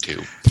Battlefront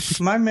 2.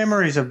 My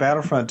memories of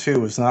Battlefront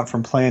 2 was not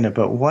from playing it,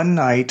 but one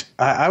night,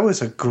 I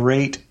was a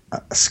great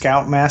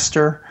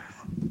scoutmaster.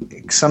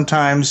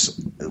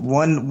 Sometimes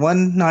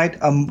one night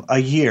a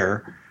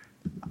year,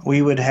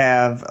 we would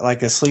have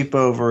like a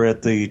sleepover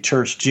at the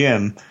church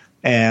gym,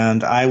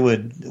 and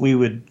we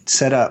would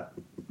set up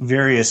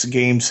various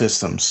game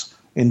systems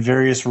in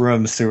various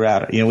rooms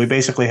throughout it. We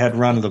basically had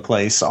run of the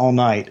place all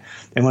night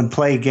and would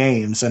play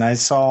games. And I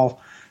saw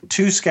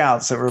 2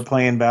 scouts that were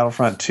playing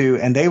Battlefront 2,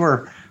 and they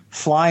were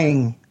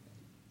flying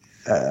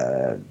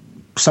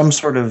some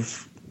sort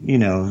of,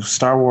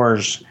 Star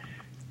Wars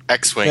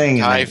X-Wing, thing.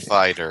 TIE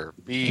Fighter,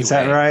 B-Wing. Is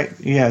that right?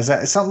 Yeah, is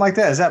that something like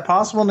that? Is that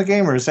possible in the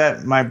game, or is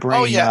that my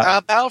brain? Oh, yeah.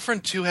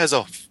 Battlefront 2 has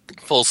a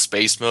full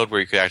space mode where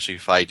you could actually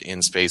fight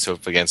in space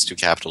against 2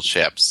 capital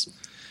ships.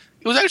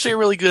 It was actually a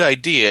really good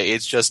idea.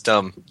 It's just,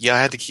 I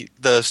had to keep...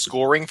 The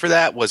scoring for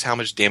that was how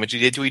much damage you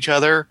did to each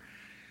other.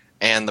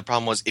 And the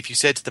problem was, if you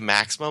set it to the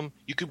maximum,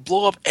 you could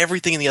blow up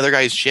everything in the other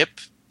guy's ship,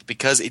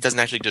 because it doesn't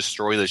actually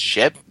destroy the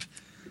ship.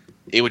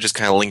 It would just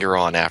kind of linger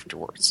on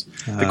afterwards.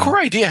 The core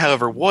idea,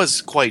 however,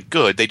 was quite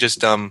good. They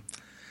just, they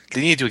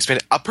needed to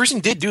expand it. A person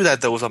did do that,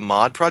 though, with a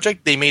mod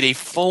project. They made a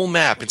full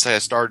map inside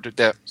a Star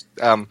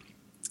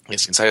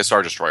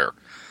Destroyer.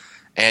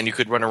 And you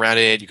could run around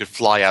in it. You could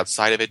fly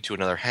outside of it to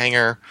another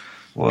hangar.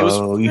 Whoa, it was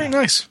very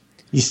nice.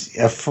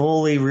 A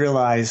fully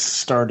realized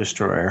Star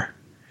Destroyer.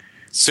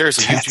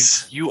 Seriously,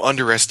 you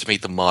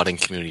underestimate the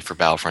modding community for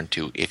Battlefront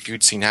 2. If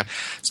you'd seen how...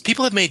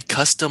 People have made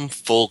custom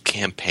full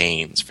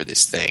campaigns for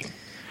this thing.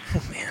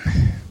 Oh,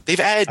 man. They've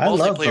added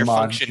multiplayer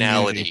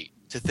functionality community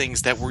to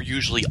things that were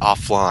usually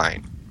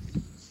offline.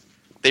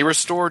 They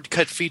restored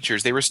cut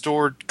features. They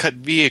restored cut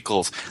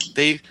vehicles.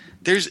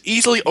 There's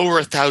easily over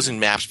 1,000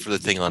 maps for the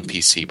thing on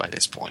PC by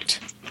this point.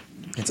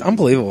 It's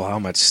unbelievable how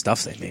much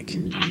stuff they make.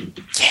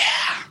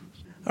 Yeah.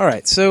 All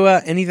right, so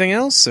anything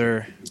else,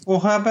 or? Well,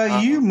 how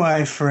about you,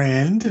 my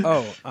friend?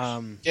 Oh,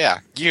 Yeah,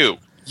 you.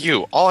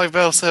 All I've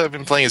also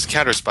been playing is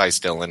Counter-Spy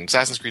still, and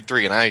Assassin's Creed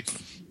 3, and I'm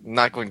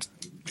not going to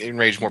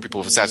enrage more people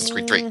with Assassin's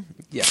Creed 3.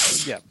 Yeah.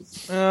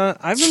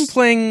 I've been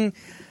playing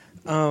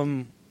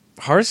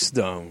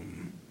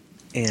Hearthstone,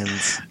 and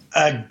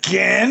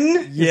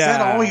again? Yeah. Is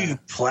that all you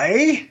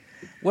play?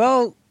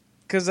 Well,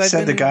 because I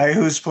said the guy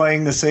who's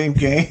playing the same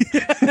game.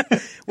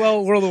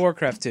 Well, World of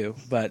Warcraft too,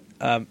 but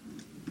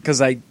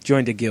because I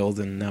joined a guild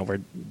and now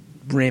we're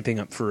ramping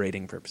up for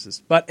raiding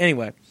purposes. But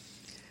anyway,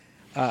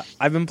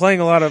 I've been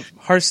playing a lot of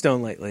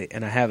Hearthstone lately,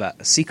 and I have a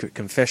secret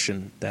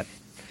confession that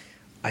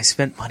I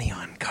spent money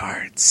on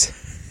cards.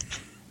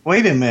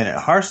 Wait a minute.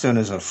 Hearthstone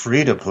is a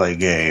free-to-play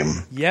game.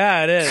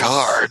 Yeah, it is.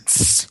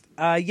 Cards.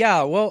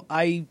 Yeah, well,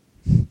 I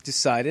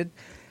decided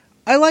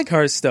I like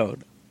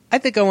Hearthstone. I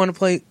think I want to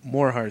play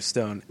more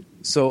Hearthstone.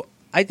 So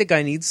I think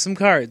I need some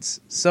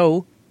cards.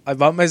 So I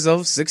bought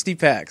myself 60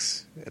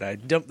 packs. And I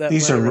dumped that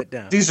money right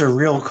down. These are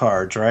real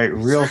cards, right?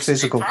 Real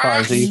physical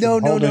cards that you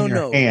can hold in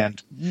your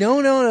hand.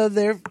 No,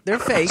 they're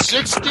fake.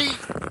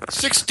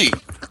 60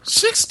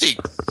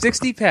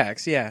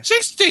 packs, yeah.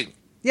 60.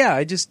 Yeah,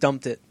 I just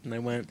dumped it and I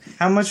went.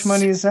 How much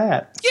money is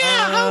that?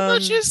 Yeah, how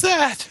much is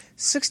that?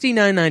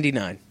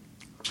 $69.99.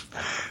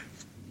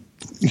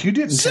 You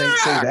didn't say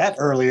that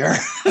earlier.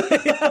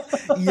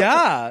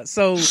 Yeah,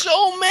 so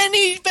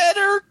many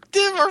better.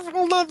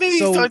 Well, not many.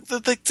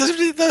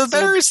 The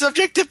better is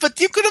subjective, but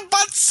you could have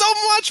bought so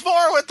much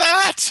more with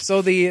that.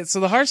 So the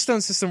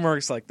Hearthstone system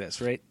works like this,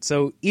 right?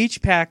 So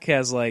each pack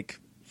has like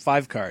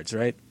 5 cards,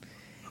 right?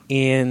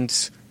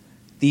 And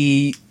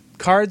the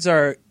cards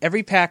are,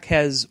 every pack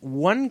has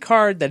one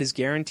card that is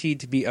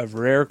guaranteed to be of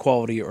rare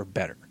quality or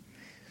better.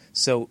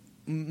 So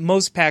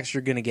most packs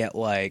you're going to get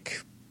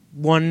like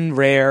one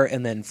rare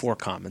and then 4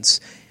 commons.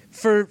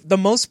 For the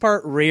most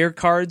part, rare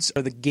cards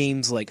are the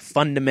game's like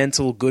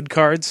fundamental good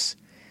cards,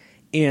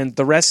 and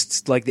the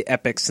rest, like the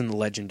epics and the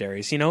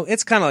legendaries,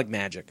 it's kind of like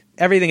Magic.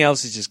 Everything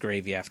else is just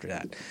gravy after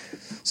that.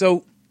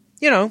 So,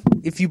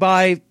 if you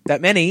buy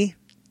that many,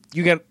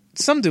 you get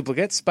some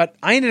duplicates, but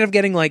I ended up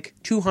getting like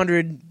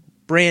 200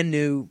 brand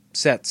new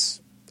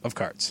sets of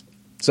cards.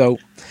 So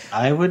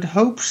I would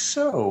hope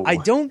so. I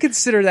don't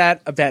consider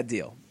that a bad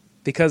deal,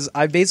 because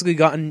I've basically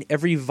gotten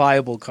every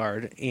viable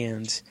card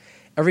and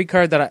every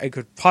card that I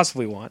could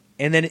possibly want.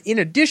 And then in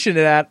addition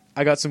to that,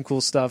 I got some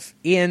cool stuff,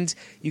 and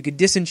you could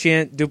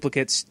disenchant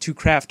duplicates to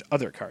craft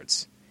other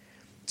cards.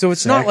 So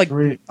it's not like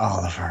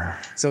Oliver.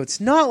 So it's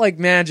not like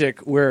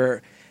Magic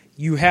where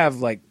you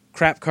have like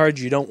crap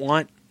cards you don't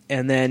want,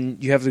 and then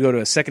you have to go to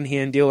a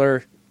secondhand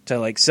dealer to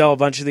like sell a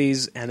bunch of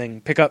these and then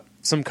pick up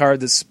some card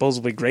that's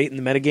supposedly great in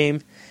the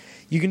metagame.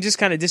 You can just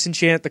kind of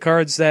disenchant the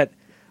cards that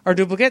are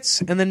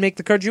duplicates and then make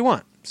the cards you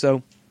want.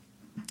 So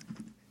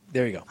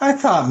there you go. I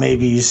thought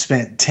maybe you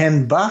spent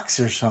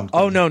 $10 or something.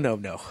 Oh,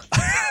 no.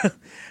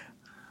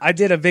 I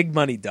did a big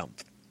money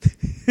dump.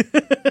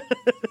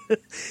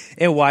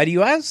 And why do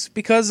you ask?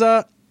 Because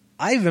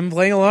I've been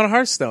playing a lot of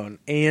Hearthstone,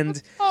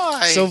 and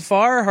so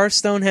far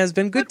Hearthstone has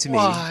been good to me.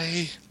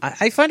 Why?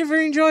 I find it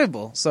very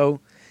enjoyable. So,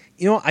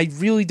 I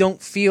really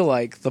don't feel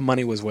like the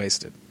money was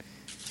wasted.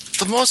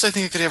 The most I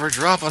think I could ever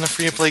drop on a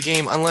free-to-play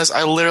game, unless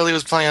I literally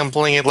was planning on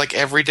playing it like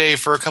every day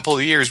for a couple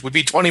of years, would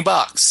be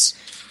 $20.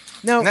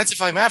 Now, And that's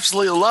if I'm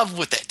absolutely in love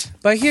with it.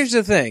 but here's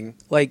the thing.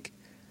 Like,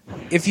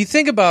 if you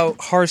think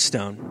about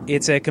Hearthstone,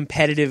 it's a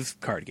competitive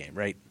card game,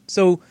 right?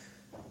 So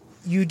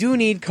you do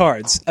need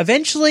cards.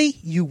 Eventually,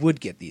 you would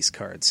get these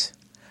cards.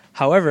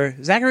 However,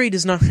 Zachary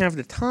does not have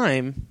the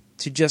time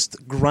to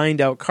just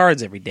grind out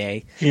cards every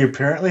day. He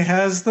apparently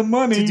has the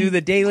money. To do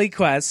the daily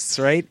quests,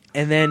 right?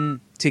 And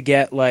then to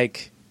get,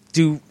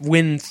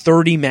 win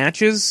 30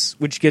 matches,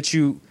 which gets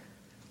you,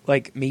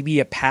 maybe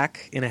a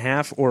pack and a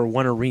half or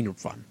one arena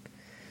run.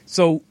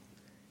 So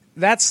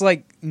that's,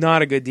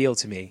 not a good deal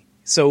to me.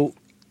 So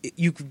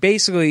you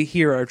basically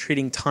here are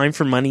trading time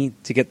for money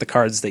to get the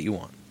cards that you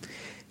want.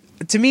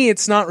 To me,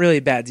 it's not really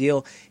a bad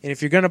deal. And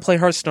if you're going to play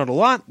Hearthstone a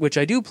lot, which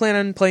I do plan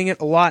on playing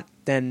it a lot,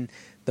 then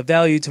the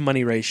value to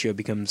money ratio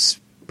becomes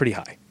pretty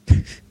high.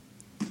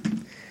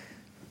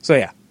 So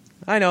yeah,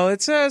 I know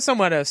it's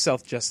somewhat a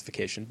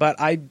self-justification, but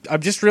I'm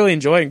just really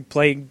enjoying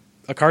playing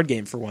a card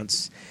game for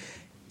once.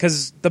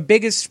 Because the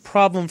biggest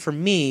problem for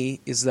me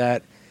is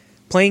that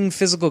playing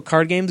physical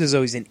card games is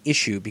always an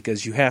issue,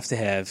 because you have to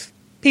have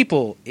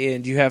people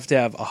and you have to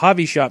have a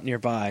hobby shop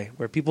nearby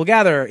where people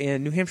gather,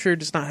 and New Hampshire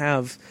does not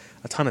have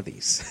a ton of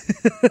these.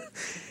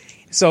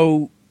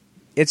 So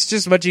it's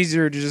just much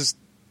easier to just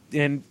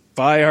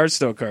buy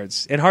Hearthstone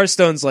cards. And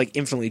Hearthstone's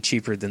infinitely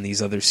cheaper than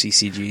these other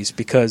CCGs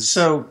because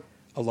a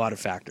lot of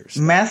factors.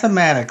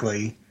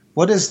 Mathematically,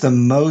 what is the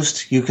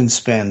most you can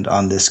spend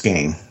on this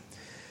game?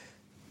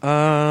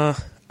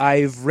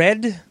 I've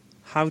read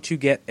how to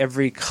get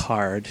every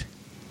card,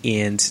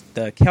 and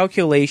the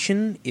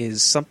calculation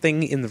is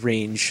something in the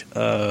range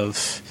of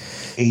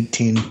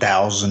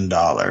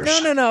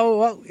 $18,000. No.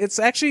 Well, it's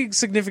actually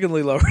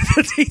significantly lower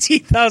than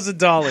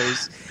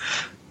 $18,000.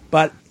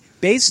 But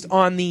based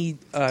on the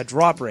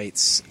drop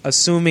rates,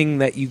 assuming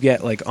that you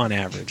get on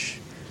average,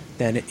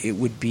 then it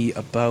would be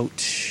about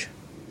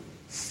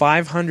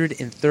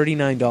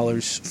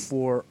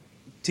 $539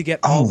 to get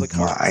all the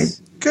cards.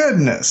 Oh my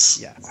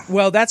goodness! Yeah.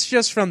 Well, that's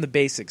just from the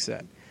basic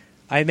set.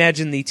 I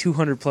imagine the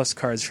 200 plus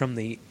cards from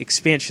the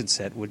expansion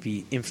set would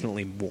be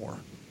infinitely more.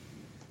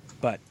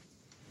 But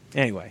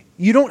anyway,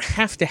 you don't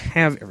have to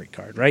have every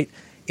card, right?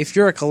 If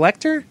you're a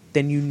collector,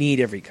 then you need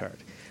every card.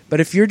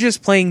 But if you're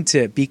just playing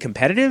to be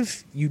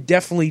competitive, you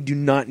definitely do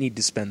not need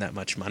to spend that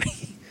much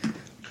money.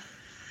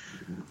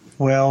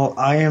 Well,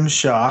 I am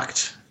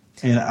shocked,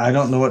 and I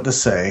don't know what to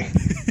say.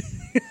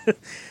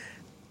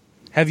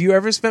 Have you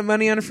ever spent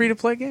money on a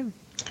free-to-play game?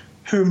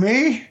 Who,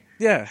 me?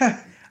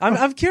 Yeah.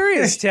 I'm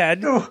curious,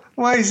 Ted.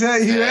 Why is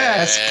that you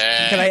ask?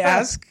 Can I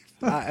ask?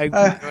 I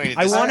want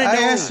to know.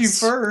 I asked you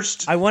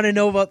first. I want to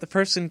know about the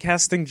person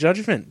casting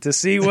judgment to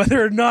see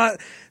whether or not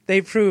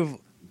they prove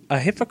a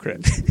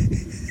hypocrite.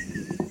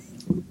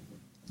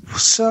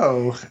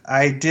 So,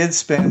 I did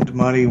spend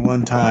money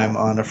one time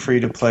on a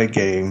free-to-play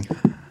game.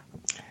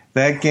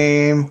 That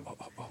game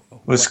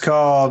was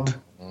called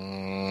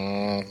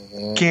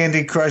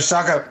Candy Crush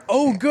Saga.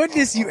 Oh,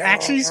 goodness, you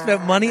actually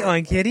spent money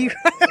on Candy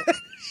Crush?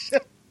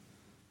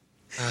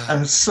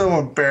 I'm so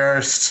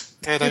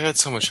embarrassed. Ted, I had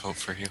so much hope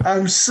for you.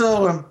 I'm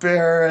so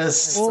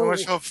embarrassed. So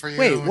much hope for you.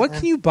 Wait, what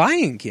can you buy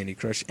in Candy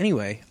Crush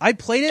anyway? I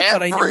played it,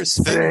 but I never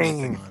spent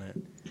anything on it.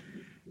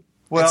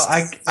 Well,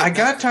 I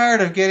got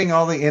tired of getting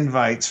all the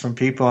invites from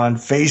people on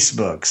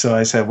Facebook, so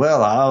I said,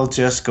 well, I'll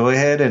just go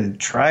ahead and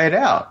try it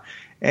out.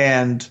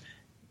 And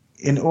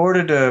in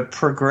order to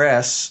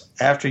progress,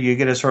 after you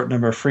get a certain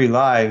number of free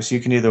lives, you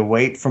can either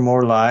wait for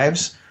more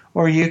lives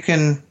or you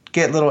can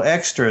get little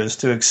extras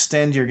to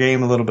extend your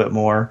game a little bit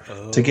more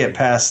to get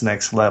past the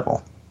next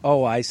level.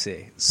 Oh, I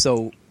see.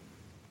 So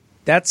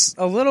that's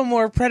a little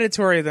more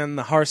predatory than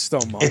the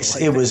Hearthstone model.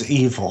 It was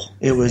evil.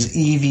 It was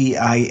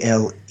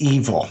EVIL,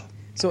 evil.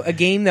 So a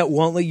game that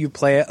won't let you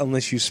play it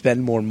unless you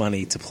spend more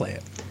money to play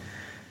it.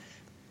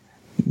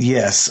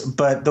 Yes,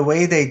 but the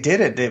way they did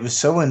it, it was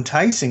so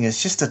enticing.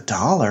 It's just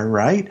 $1,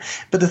 right?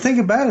 But the thing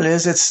about it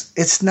is,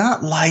 it's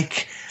not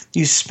like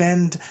you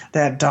spend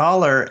that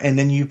 $1 and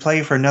then you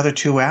play for another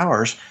 2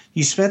 hours.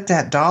 You spent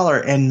that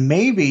 $1 and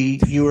maybe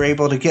you were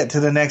able to get to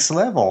the next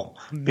level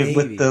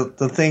with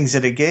the things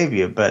that it gave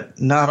you, but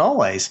not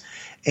always.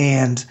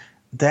 And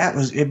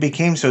it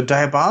became so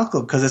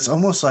diabolical because it's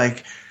almost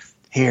like,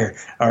 here,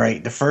 all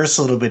right, the first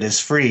little bit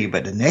is free,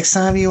 but the next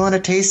time you want to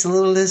taste a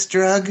little of this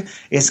drug,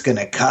 it's going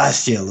to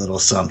cost you a little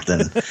something.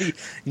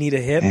 Need a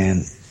hip?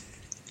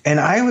 And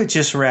I would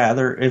just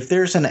rather, if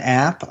there's an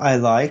app I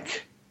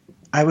like,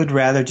 I would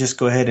rather just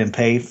go ahead and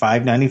pay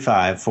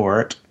 $5.95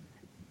 for it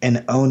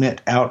and own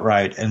it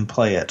outright and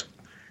play it.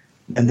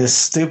 And this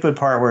stupid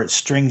part where it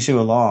strings you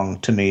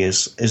along, to me,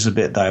 is a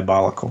bit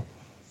diabolical.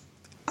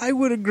 I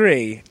would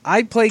agree.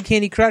 I played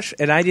Candy Crush,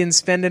 and I didn't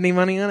spend any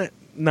money on it.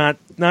 Not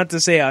to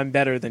say I'm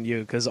better than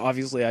you, because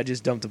obviously I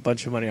just dumped a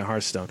bunch of money on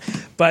Hearthstone.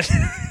 But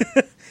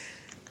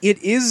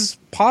it is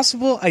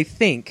possible, I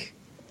think,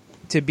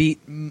 to beat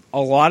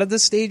a lot of the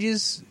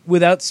stages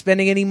without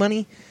spending any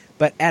money.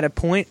 But at a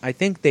point, I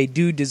think they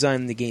do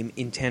design the game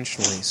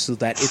intentionally so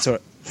that it's an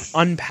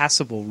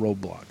unpassable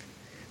roadblock.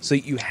 So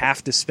you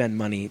have to spend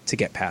money to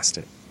get past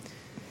it.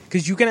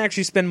 Because you can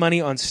actually spend money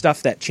on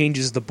stuff that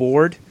changes the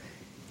board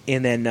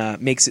and then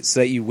makes it so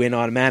that you win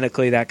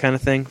automatically, that kind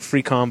of thing.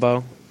 Free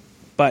combo.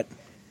 But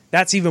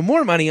that's even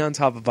more money on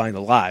top of buying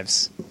the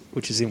lives,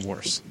 which is even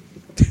worse.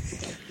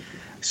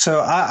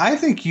 So I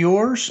think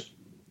yours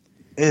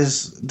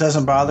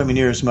doesn't bother me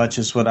near as much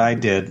as what I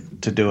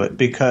did to do it,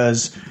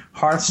 because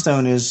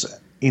Hearthstone is,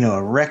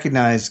 a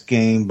recognized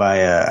game by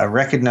a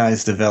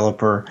recognized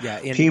developer. Yeah,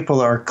 people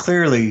are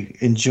clearly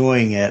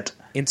enjoying it.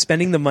 And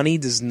spending the money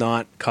does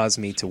not cause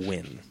me to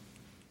win,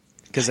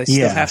 because I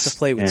still have to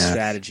play with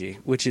strategy,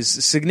 which is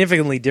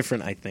significantly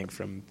different, I think,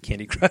 from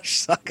Candy Crush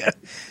Saga.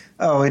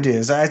 Oh, it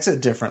is. It's a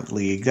different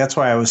league. That's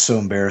why I was so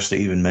embarrassed to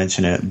even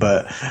mention it.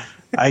 But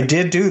I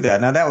did do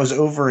that. Now, that was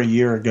over a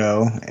year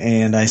ago,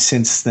 and I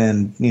since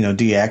then,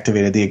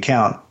 deactivated the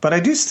account. But I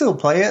do still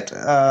play it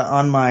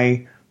on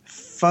my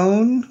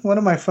phone, one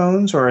of my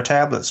phones, or a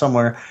tablet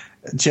somewhere,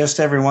 just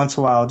every once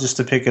in a while, just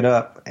to pick it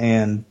up.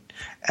 And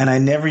I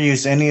never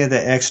use any of the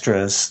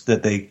extras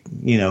that they,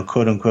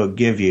 quote unquote,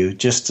 give you.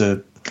 Just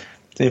to,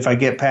 if I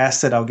get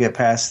past it, I'll get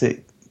past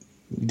it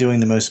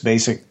doing the most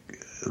basic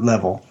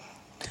level.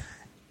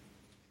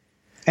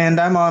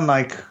 And I'm on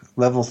like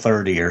level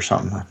 30 or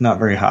something, not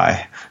very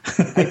high.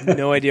 I have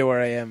no idea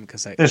where I am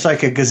because there's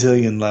like a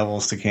gazillion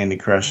levels to Candy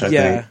Crush. I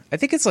think. I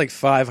think it's like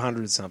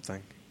 500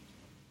 something.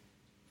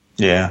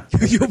 Yeah,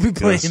 you'll be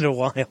playing in a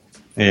while.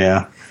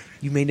 Yeah,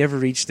 you may never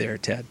reach there,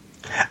 Ted.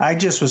 I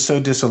just was so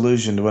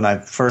disillusioned when I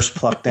first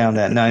plucked down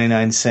that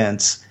 99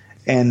 cents,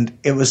 and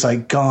it was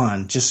like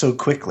gone just so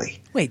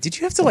quickly. Wait, did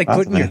you have to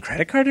put in your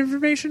credit card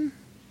information?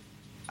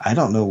 I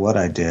don't know what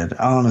I did.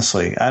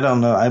 Honestly, I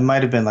don't know. I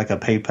might have been like a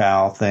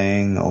PayPal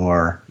thing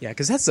or... Yeah,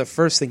 because that's the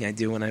first thing I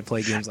do when I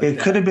play games like that. It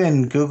could have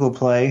been Google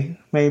Play,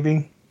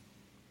 maybe.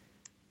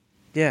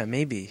 Yeah,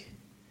 maybe.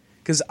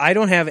 Because I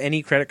don't have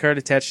any credit card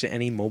attached to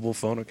any mobile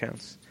phone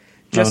accounts.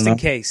 Just in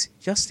case.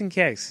 Just in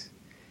case.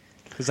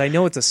 Because I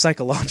know it's a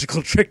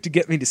psychological trick to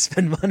get me to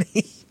spend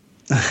money.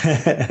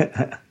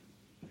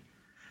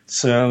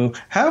 So,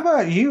 how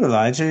about you,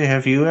 Elijah?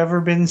 Have you ever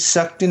been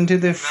sucked into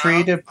the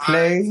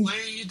free-to-play? I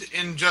played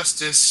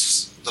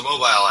Injustice, the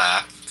mobile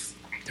app.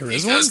 There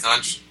is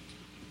one?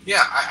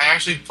 Yeah, I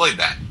actually played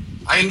that.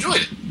 I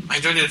enjoyed it. I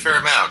enjoyed it a fair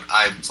amount.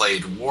 I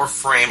played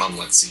Warframe.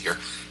 Let's see here.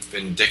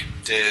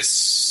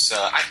 Vindictus.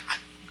 I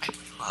played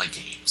a lot of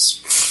games.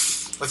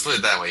 Let's put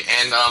it that way.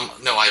 And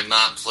no, I have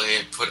not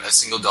put a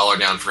single dollar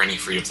down for any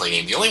free-to-play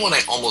game. The only one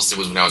I almost did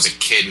was when I was a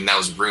kid, and that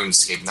was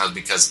RuneScape. And that was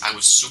because I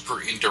was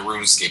super into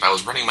RuneScape. I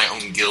was running my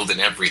own guild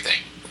and everything.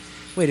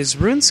 Wait, is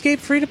RuneScape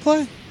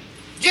free-to-play?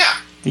 Yeah.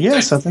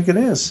 Yes, I think it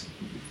is.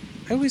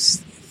 I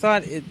always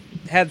thought it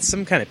had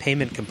some kind of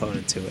payment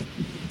component to it.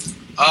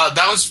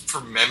 That was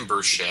for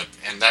membership,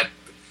 and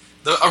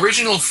the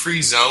original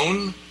free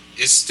zone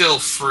is still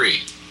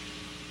free.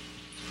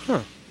 Huh.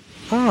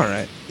 All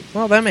right.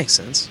 Well, that makes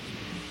sense.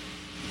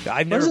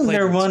 I've never Wasn't played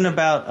there one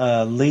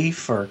about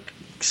Leaf or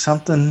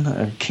something,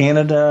 or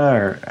Canada,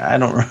 or I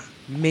don't know.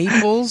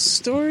 Maple's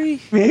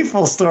Story?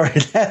 Maple Story,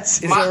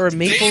 that's it. Is there a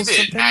Maple David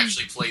something?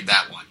 actually played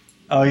that one.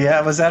 Oh, yeah?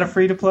 Was that a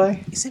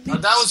free-to-play? Is it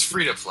That was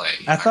free to play.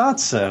 I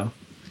thought so.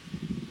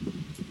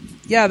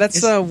 Yeah,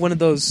 that's one of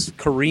those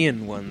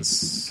Korean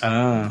ones.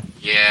 Yeah.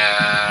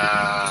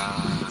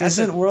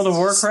 Isn't World of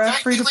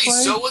Warcraft free to Technically,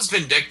 play? so was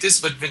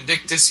Vindictus, but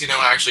Vindictus,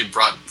 actually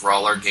brought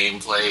brawler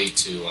gameplay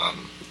to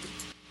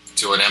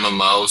an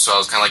MMO. So I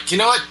was kind of like, you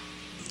know what?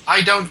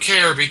 I don't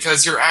care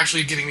because you're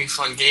actually giving me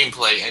fun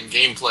gameplay, and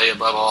gameplay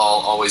above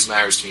all always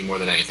matters to me more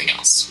than anything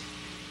else.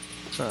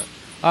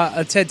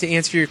 Ted, to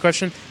answer your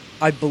question,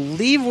 I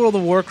believe World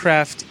of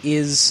Warcraft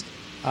is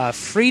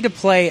free to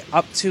play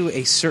up to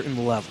a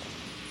certain level.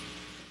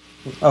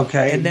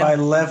 Okay, And then- by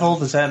level,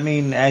 does that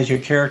mean as your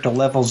character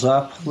levels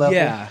up?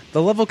 Yeah,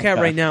 the level cap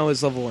Okay. right now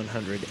is level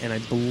 100, and I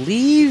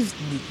believe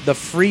the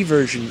free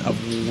version of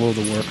World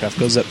of Warcraft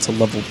goes up to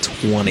level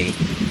 20.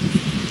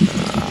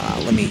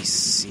 Let me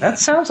see. That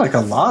sounds like a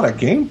lot of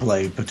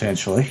gameplay,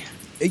 potentially.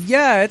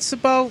 Yeah, it's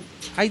about,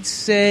 I'd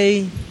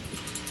say,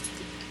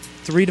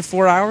 3 to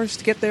 4 hours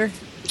to get there.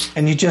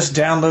 And you just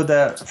download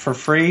that for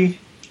free?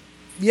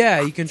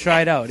 Yeah, you can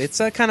try it out. It's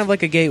kind of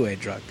like a gateway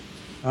drug.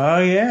 Oh,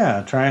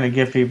 yeah, trying to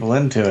get people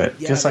into it,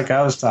 Yeah, just like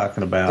I was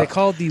talking about. They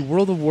call it the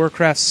World of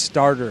Warcraft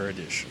Starter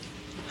Edition.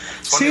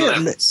 20 See,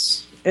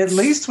 levels. At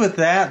least with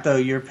that, though,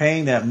 you're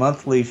paying that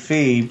monthly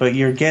fee, but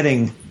you're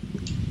getting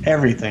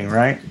everything,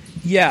 right?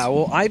 Yeah,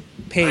 well, I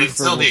paid But for it's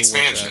still the World of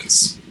Warcraft.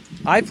 expansions.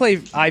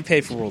 I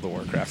pay for World of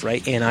Warcraft,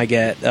 right? And I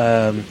get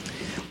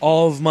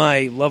all of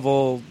my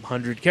level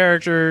 100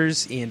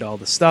 characters and all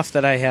the stuff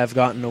that I have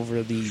gotten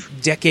over the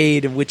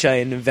decade in which I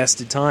had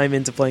invested time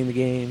into playing the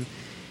game.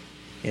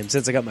 And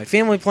since I got my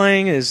family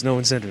playing, there's no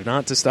incentive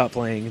not to stop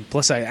playing.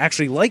 Plus, I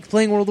actually like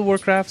playing World of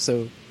Warcraft,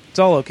 so it's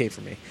all okay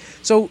for me.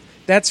 So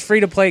that's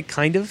free to play,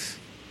 kind of,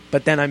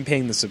 but then I'm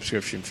paying the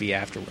subscription fee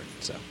afterward.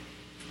 So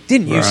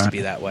didn't used to Right.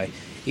 be that way.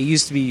 It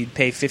used to be you'd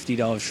pay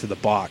 $50 for the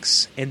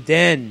box, and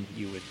then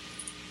you would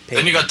pay.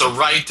 Then you got the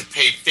right to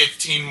pay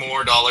 $15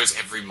 more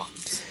every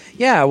month.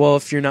 Yeah, well,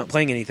 if you're not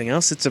playing anything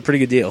else, it's a pretty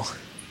good deal.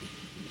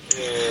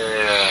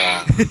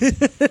 Yeah.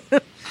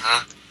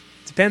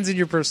 Depends on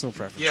your personal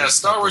preference. Yeah,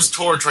 Star Wars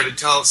Tour tried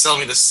to sell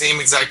me the same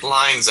exact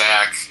line,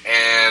 Zach,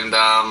 and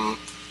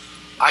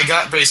I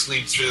got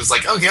basically just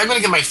like, okay, I'm going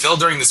to get my fill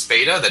during this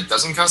beta that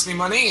doesn't cost me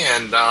money,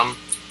 and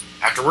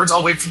afterwards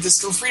I'll wait for this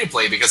to go free to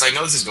play because I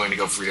know this is going to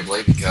go free to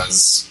play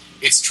because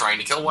it's trying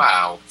to kill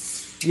WoW.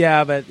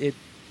 Yeah, but it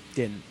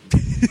didn't.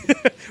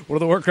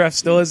 World of Warcraft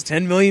still has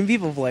 10 million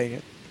people playing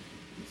it.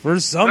 For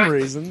some Right.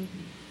 reason.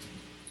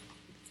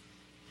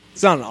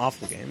 It's not an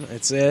awful game.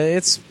 It's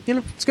it's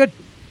good.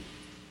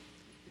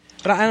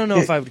 But I don't know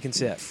if I would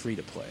consider that free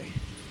to play.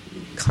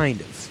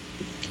 Kind of.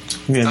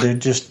 Yeah,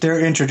 they're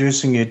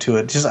introducing you to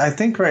it. Just I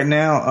think right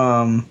now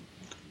on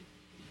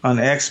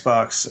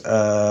Xbox,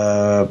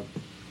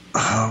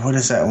 what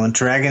is that one?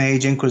 Dragon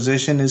Age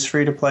Inquisition is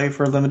free to play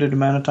for a limited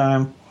amount of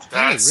time.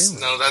 really?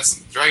 That's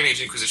Dragon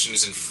Age Inquisition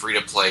isn't free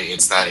to play.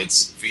 It's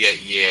via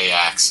EA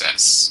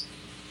Access.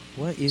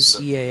 What is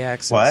EA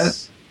Access?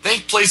 What?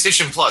 Think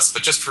PlayStation Plus,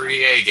 but just for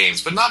EA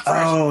games, but not for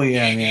Oh, EA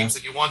yeah, yeah. games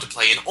that you want to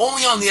play, and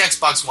only on the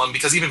Xbox One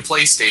because even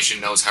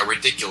PlayStation knows how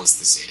ridiculous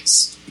this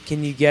is.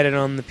 Can you get it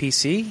on the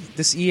PC?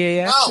 This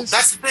EA Access? No,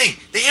 that's the thing.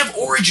 They have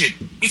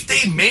Origin. If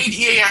they made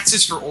EA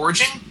Access for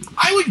Origin,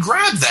 I would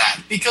grab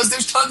that because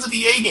there's tons of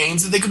EA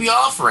games that they could be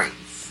offering.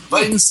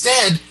 But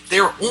instead,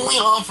 they're only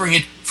offering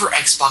it for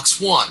Xbox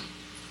One.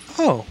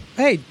 Oh,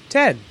 hey,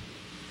 Ted.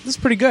 This is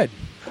pretty good.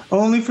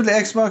 Only for the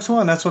Xbox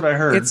One. That's what I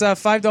heard. It's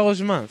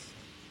 $5 a month.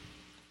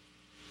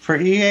 For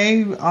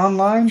EA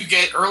Online. You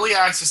get early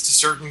access to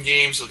certain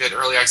games. You'll get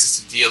early access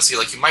to DLC.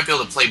 Like, you might be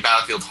able to play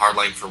Battlefield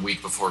Hardline for a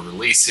week before it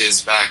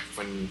releases, back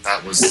when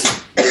that was...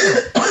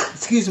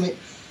 Excuse me.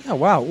 Oh,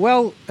 wow.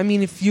 Well, I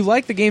mean, if you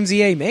like the games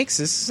EA makes,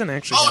 this isn't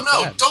actually Oh, that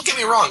no, bad. don't get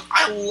me wrong.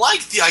 I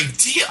like the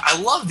idea. I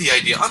love the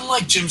idea.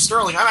 Unlike Jim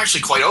Sterling, I'm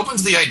actually quite open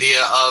to the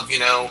idea of,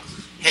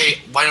 hey,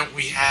 why don't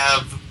we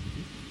have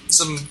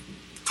some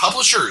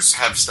publishers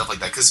have stuff like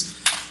that? Because,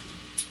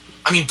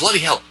 I mean, bloody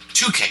hell,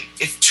 2K.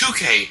 If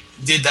 2K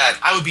did that,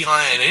 I would be on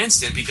it in an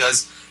instant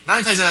because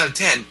 9 times out of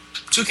 10,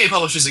 2K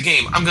publishes a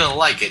game, I'm going to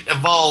like it.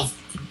 Evolve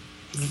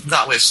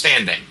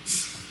notwithstanding.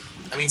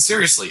 I mean,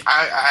 seriously,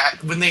 I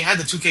when they had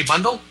the 2K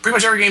bundle, pretty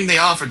much every game they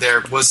offered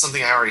there was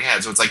something I already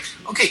had. So it's like,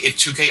 okay, if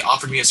 2K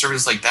offered me a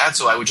service like that,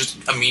 so I would just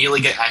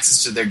immediately get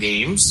access to their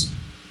games,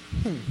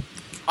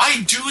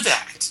 I'd do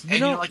that.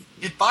 And, like,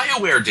 if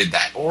BioWare did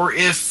that, or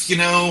if,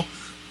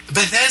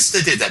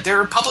 Bethesda did that, there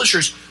are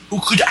publishers who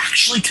could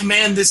actually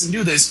command this and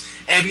do this,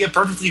 and it'd be a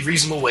perfectly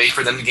reasonable way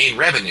for them to gain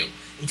revenue.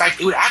 In fact,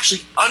 it would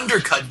actually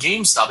undercut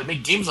GameStop and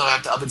make GameStop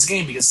have to up its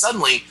game because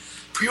suddenly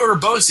pre-order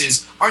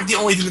bonuses aren't the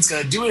only thing that's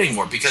going to do it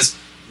anymore. Because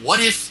what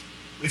if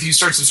you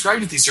start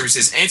subscribing to these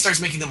services and it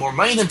starts making them more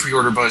money than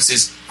pre-order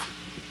bonuses,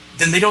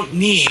 then they don't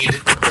need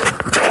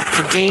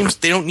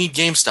they don't need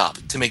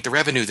GameStop to make the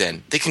revenue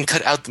then. They can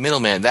cut out the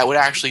middleman. That would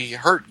actually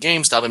hurt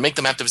GameStop and make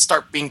them have to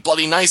start being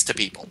bloody nice to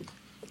people.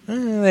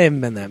 They haven't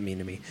been that mean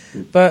to me.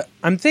 But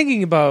I'm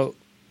thinking about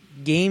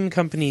game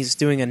companies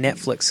doing a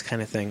Netflix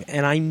kind of thing,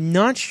 and I'm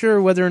not sure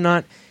whether or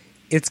not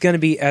it's going to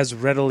be as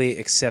readily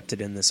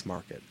accepted in this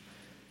market.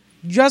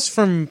 Just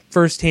from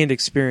first-hand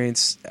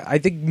experience, I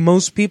think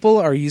most people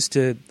are used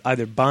to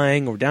either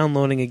buying or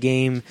downloading a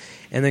game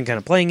and then kind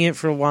of playing it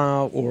for a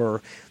while,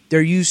 or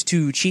they're used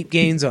to cheap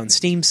games on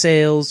Steam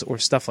sales or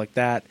stuff like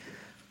that.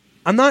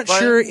 I'm not But-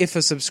 sure if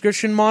a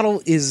subscription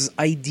model is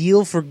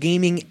ideal for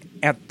gaming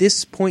at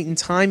this point in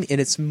time,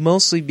 and it's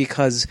mostly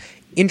because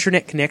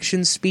internet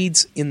connection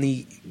speeds in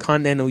the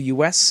continental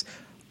US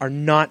are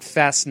not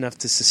fast enough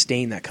to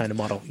sustain that kind of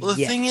model Well,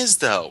 the yet. thing is,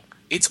 though,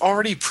 it's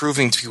already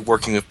proving to be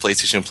working with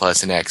PlayStation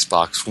Plus and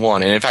Xbox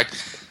One, and in fact,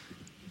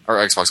 or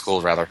Xbox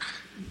Gold rather.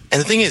 And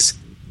the thing is,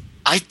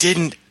 I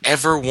didn't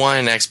ever want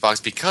an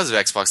Xbox because of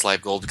Xbox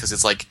Live Gold, because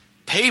it's like,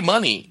 pay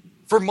money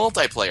for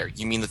multiplayer.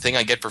 You mean the thing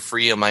I get for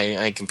free on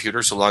my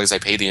computer so long as I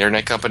pay the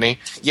internet company?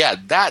 Yeah,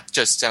 that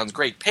just sounds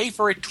great. Pay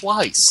for it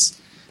twice.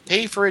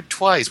 Pay for it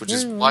twice, which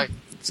is why...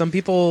 Some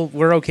people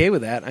were okay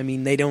with that. I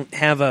mean, they don't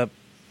have a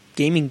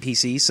gaming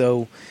PC,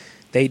 so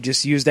they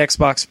just used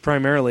Xbox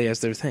primarily as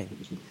their thing.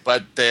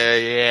 But,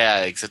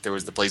 yeah, except there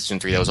was the PlayStation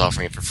 3 that was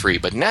offering it for free.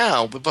 But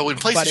now, but when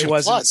PlayStation But it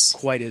wasn't Plus...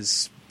 quite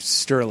as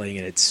sterling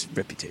in its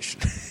reputation.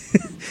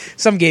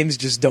 Some games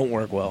just don't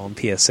work well on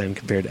PSN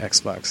compared to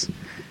Xbox.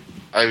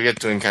 I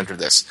get to encounter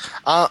this.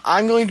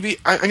 I'm going to be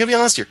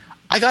honest here.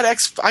 I got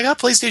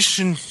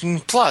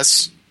PlayStation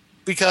Plus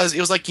because it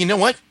was like, you know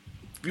what?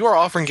 You are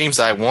offering games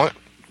that I want.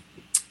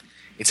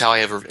 It's how I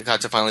ever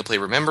got to finally play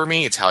Remember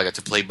Me. It's how I got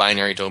to play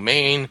Binary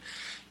Domain.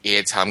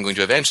 It's how I'm going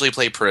to eventually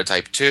play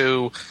Prototype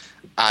 2.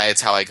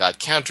 It's how I got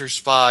Counter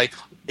Spy.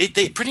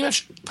 They pretty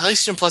much,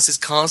 PlayStation Plus is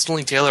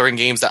constantly tailoring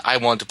games that I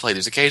want to play.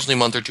 There's occasionally a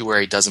month or two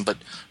where it doesn't, but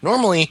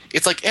normally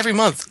it's like every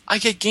month I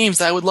get games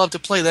that I would love to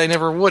play that I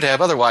never would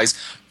have otherwise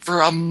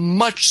for a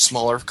much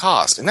smaller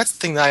cost. And that's the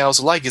thing that I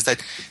also like, is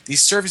that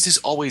these services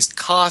always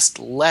cost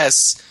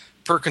less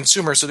per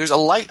consumer, so there's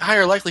a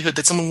higher likelihood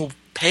that someone will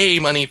pay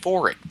money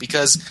for it.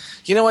 Because,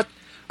 you know what?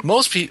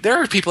 There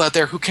are people out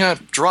there who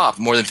cannot drop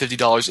more than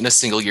 $50 in a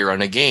single year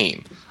on a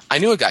game. I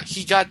knew a guy,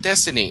 he got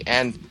Destiny,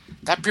 and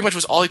that pretty much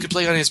was all he could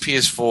play on his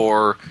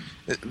PS4.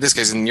 This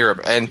guy's in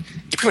Europe, and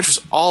it pretty much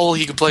was all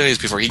he could play on his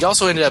PS4. He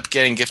also ended up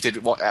getting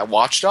gifted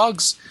Watch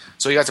Dogs,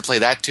 so he got to play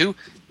that too.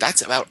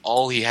 That's about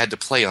all he had to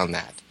play on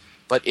that.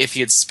 But if he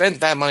had spent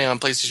that money on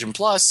PlayStation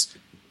Plus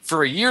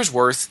for a year's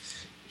worth,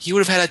 he would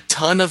have had a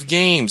ton of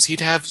games.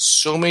 He'd have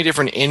so many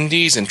different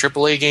indies and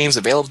AAA games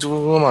available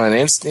to him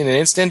in an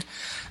instant.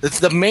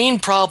 The main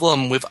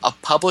problem with a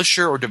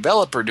publisher or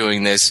developer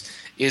doing this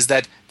is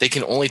that they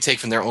can only take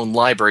from their own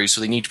library,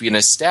 so they need to be an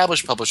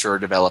established publisher or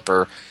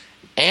developer,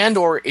 and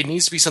or it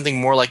needs to be something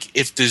more like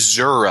if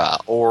Desura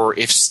or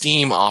if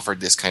Steam offered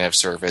this kind of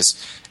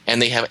service,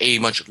 and they have a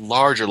much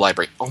larger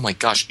library. Oh my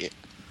gosh,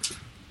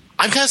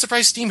 I'm kind of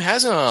surprised Steam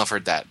hasn't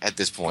offered that at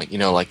this point. You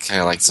know, like kind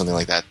of like something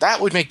like that.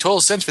 That would make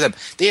total sense for them.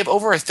 They have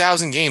over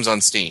 1,000 games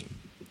on Steam.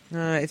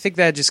 I think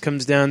that just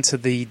comes down to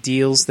the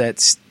deals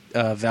that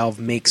Valve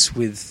makes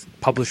with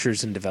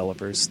publishers and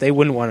developers. They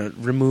wouldn't want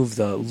to remove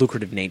the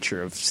lucrative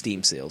nature of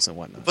Steam sales and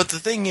whatnot. But the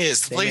thing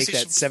is, the they make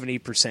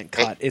PlayStation that 70%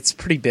 cut. It's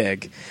pretty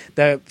big.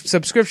 The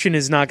subscription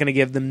is not going to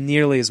give them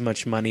nearly as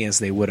much money as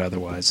they would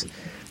otherwise.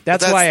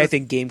 That's why I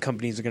think game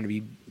companies are going to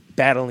be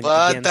battling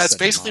But against that's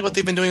such a basically what model.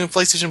 they've been doing with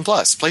PlayStation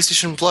Plus.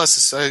 PlayStation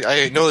Plus,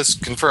 I know this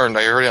confirmed.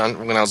 I heard it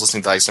when I was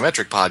listening to the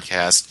Isometric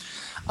podcast.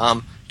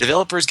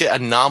 Developers get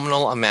a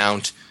nominal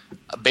amount,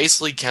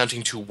 basically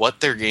counting to what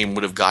their game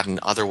would have gotten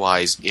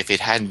otherwise if it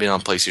hadn't been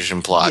on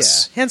PlayStation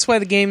Plus. Yeah. Hence why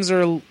the games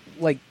are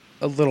like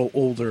a little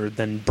older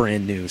than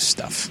brand new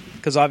stuff.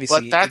 Because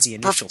obviously But that's the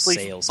initial perfectly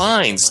sales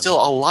fine. Still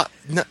a lot.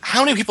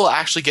 How many people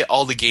actually get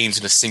all the games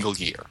in a single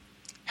year?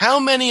 How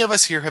many of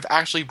us here have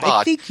actually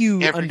bought? I think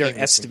you every game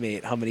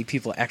underestimate how many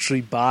people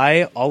actually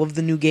buy all of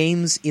the new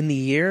games in the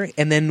year,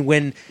 and then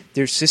when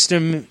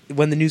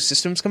the new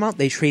systems come out,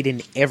 they trade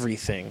in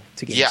everything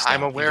to GameStop. Yeah, I'm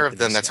and aware get of the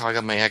them. new That's stuff. how I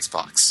got my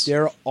Xbox.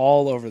 They're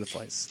all over the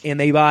place, and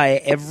they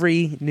buy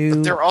every new.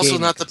 But they're also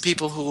game not that the comes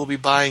people who will be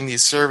buying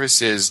these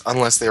services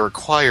unless they're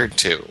required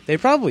to. out. They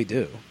probably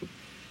do.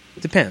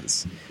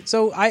 Depends.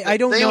 So I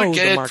don't They know. would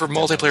get the it market for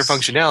multiplayer demos.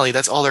 functionality.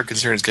 That's all their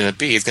concern is going to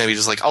be. It's going to be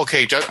just like,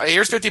 okay,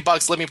 here's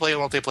 $50. Let me play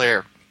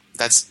multiplayer.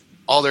 That's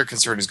all their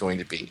concern is going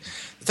to be.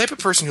 The type of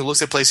person who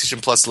looks at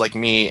PlayStation Plus like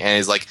me and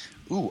is like,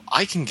 ooh,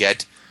 I can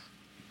get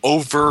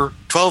over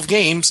 12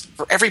 games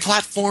for every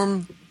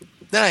platform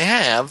that I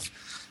have.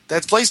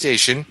 That's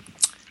PlayStation.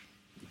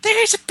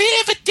 There's a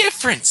bit of a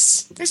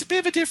difference.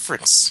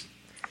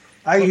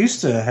 I used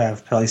to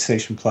have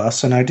PlayStation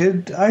Plus, and I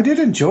did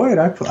enjoy it.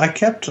 I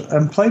kept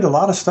and played a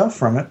lot of stuff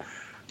from it,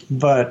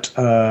 but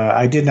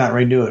I did not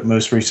renew it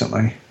most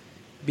recently.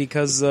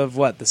 Because of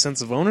what? The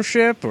sense of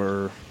ownership,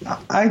 or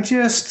I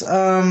just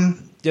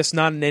just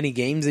not in any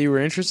games that you were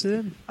interested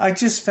in? I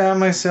just found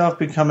myself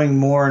becoming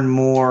more and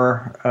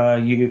more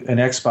an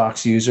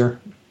Xbox user,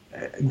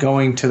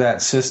 going to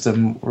that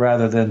system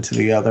rather than to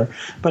the other.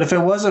 But if it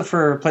wasn't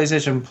for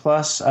PlayStation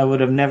Plus, I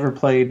would have never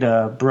played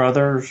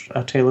Brothers,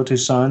 A Tale of Two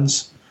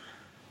Sons.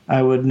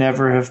 I would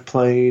never have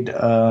played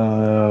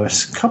a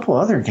couple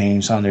other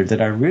games on there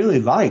that I really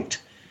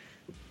liked.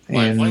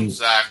 And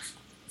Zach?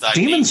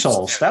 Demon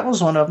Souls, that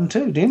was one of them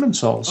too. Demon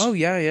Souls. Oh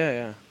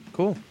yeah.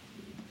 Cool.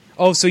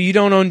 Oh, so you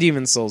don't own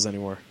Demon Souls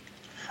anymore?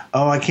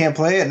 Oh, I can't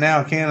play it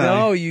now, can I?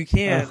 No, you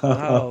can't.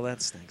 Oh,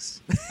 that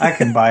stinks. I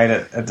can buy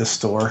it at the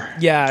store.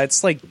 Yeah,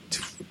 it's like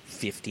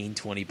 $15,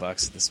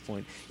 $20 at this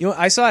point. You know,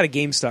 I saw it at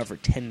GameStop for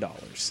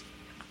 $10.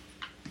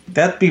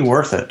 That'd be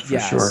worth it for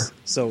Yes. sure.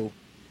 So,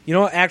 you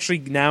know, actually,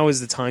 now is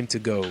the time to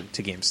go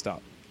to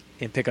GameStop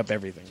and pick up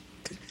everything.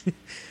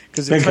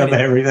 Because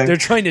they're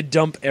trying to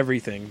dump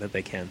everything that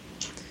they can.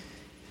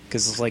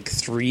 Because it's like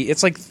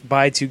it's like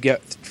buy two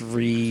get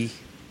three.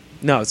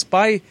 No, it's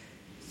buy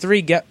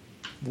three get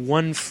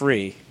one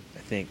free, I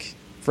think,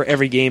 for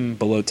every game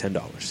below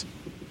 $10.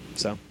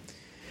 So,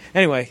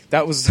 anyway,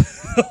 that was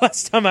the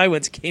last time I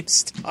went to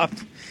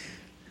GameStop.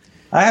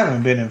 I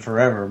haven't been in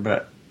forever,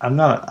 but I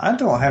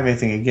don't have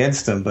anything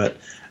against them, but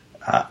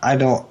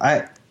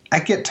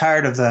I get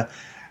tired of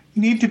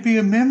you need to be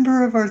a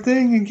member of our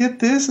thing and get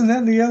this and that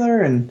and the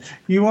other, and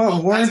you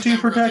want warranty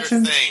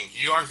protection.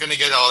 You aren't going to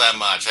get all that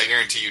much. I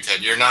guarantee you,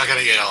 Ted. You're not going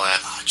to get all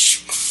that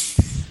much.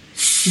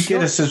 You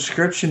get a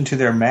subscription to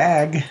their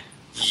mag.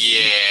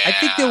 Yeah. I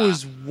think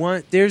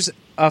there's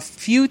a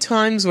few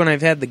times when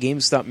I've had the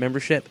GameStop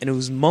membership, and it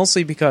was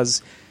mostly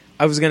because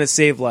I was going to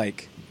save,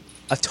 like,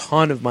 a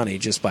ton of money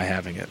just by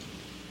having it.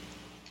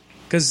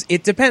 Because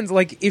it depends.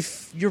 Like,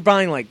 if you're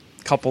buying, like,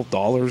 a couple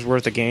dollars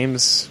worth of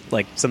games,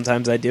 like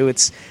sometimes I do,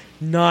 it's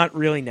not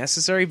really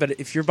necessary. But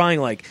if you're buying,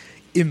 like,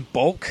 in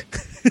bulk,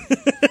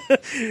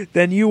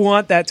 then you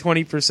want that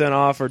 20%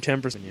 off or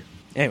 10%.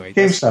 Anyway,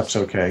 GameStop's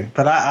okay.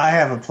 But I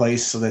have a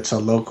place that's a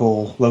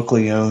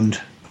locally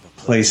owned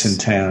place in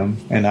town,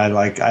 and I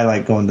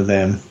like going to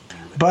them.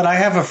 But I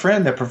have a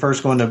friend that prefers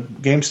going to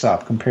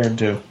GameStop compared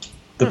to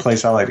the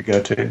place I like to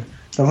go to.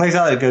 The place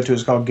I like to go to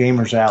is called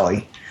Gamers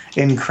Alley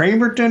in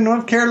Cramerton,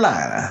 North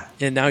Carolina.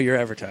 And now you're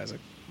advertising.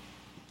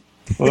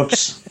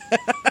 Whoops.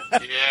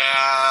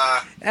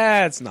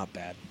 Yeah. It's not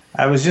bad.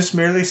 I was just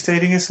merely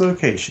stating its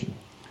location.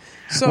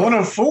 So,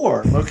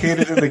 104,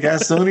 located in the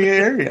Gastonia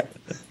area.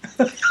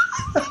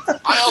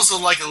 I also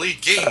like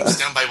Elite Games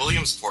down by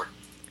Williamsport.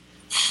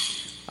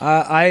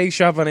 I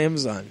shop on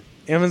Amazon.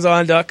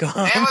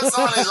 Amazon.com.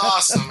 Amazon is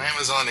awesome.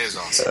 Amazon is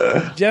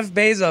awesome. Jeff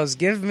Bezos,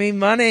 give me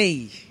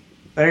money.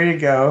 There you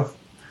go.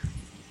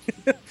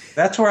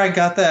 That's where I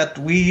got that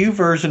Wii U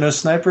version of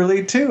Sniper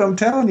Elite 2. I'm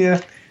telling you.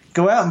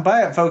 Go out and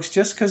buy it, folks,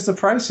 just because the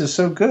price is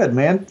so good,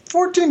 man.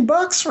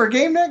 $14 for a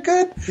game that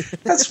good?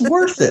 That's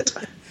worth it.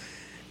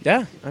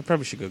 Yeah, I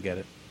probably should go get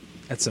it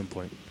at some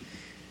point.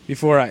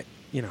 Before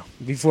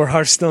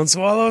Hearthstone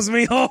swallows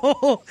me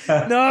whole.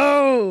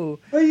 No!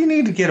 Well, you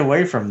need to get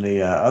away from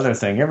the other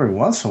thing every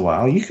once in a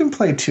while. You can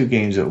play 2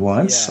 games at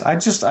once. Yeah. I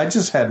just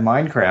had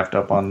Minecraft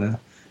up on the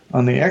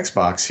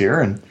Xbox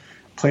here and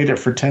played it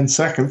for 10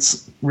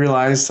 seconds.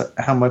 Realized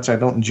how much I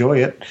don't enjoy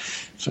it.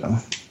 So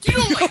You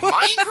don't like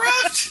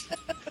Minecraft?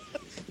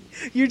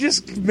 You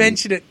just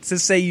mentioned it to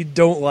say you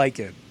don't like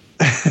it.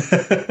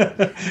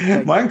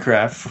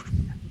 Minecraft,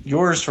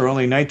 yours for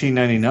only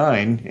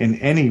 $19.99 in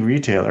any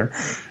retailer.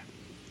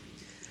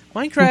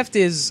 Minecraft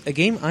is a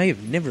game I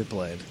have never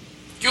played.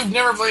 You've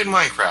never played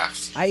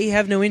Minecraft. I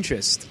have no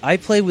interest. I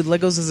played with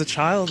Legos as a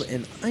child,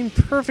 and I'm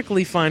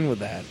perfectly fine with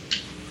that.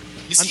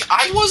 You see,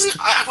 I wasn't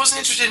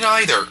interested in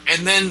either.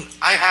 And then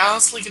I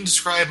honestly can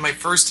describe my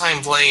first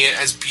time playing it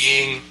as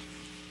being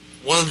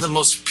one of the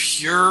most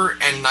pure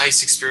and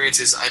nice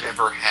experiences I've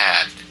ever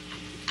had.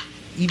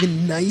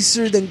 Even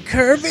nicer than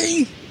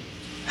Kirby?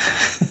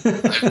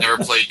 I've never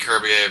played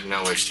Kirby. I have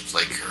no wish to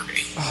play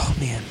Kirby. Oh,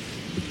 man.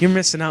 You're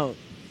missing out.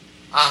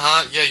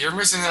 Yeah, you're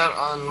missing out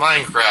on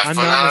Minecraft. I'm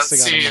but not let's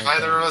missing out see on if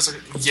either of us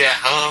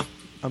are...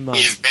 I'm not.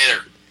 He's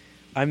better.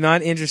 I'm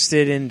not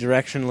interested in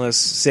directionless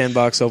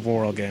sandbox open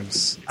world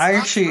games. I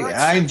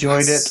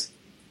enjoyed it.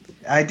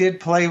 I did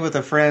play with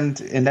a friend,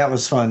 and that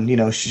was fun. You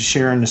know,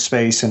 sharing the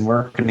space and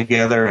working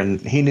together, and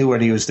he knew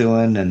what he was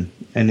doing, and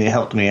he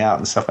helped me out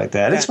and stuff like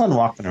that. It's fun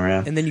walking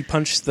around. And then you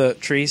punch the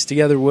trees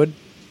together wood?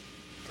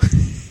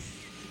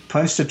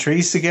 Punch the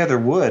trees together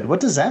wood? What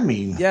does that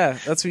mean? Yeah,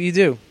 that's what you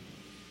do.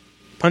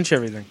 Punch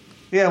everything.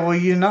 Yeah, well,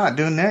 you're not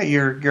doing that.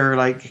 You're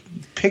like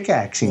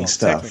pickaxing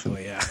stuff.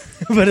 Technically, yeah.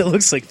 But it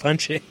looks like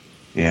punching.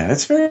 Yeah,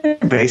 it's very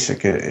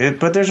basic.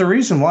 But there's a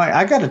reason why.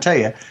 I got to tell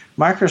you,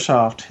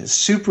 Microsoft is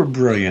super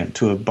brilliant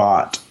to have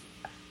bought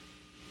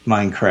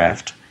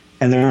Minecraft.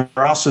 And they're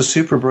also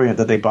super brilliant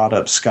that they bought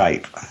up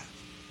Skype.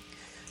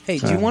 Hey,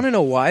 do you want to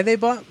know why they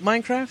bought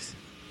Minecraft?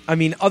 I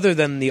mean, other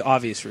than the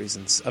obvious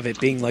reasons of it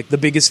being like the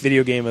biggest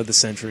video game of the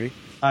century.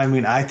 I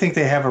mean, I think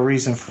they have a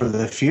reason for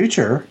the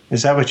future.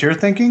 Is that what you're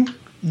thinking?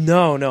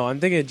 No, I'm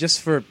thinking just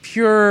for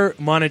pure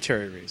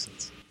monetary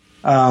reasons.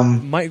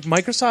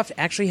 Microsoft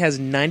actually has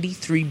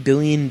 $93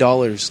 billion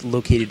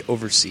located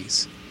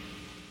overseas.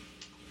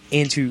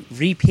 And to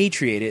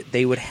repatriate it,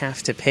 they would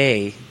have to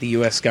pay the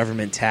U.S.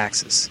 government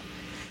taxes.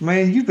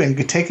 Man, you've been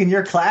taking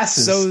your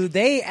classes. So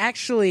they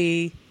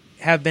actually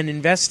have been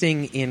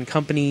investing in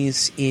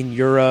companies in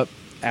Europe,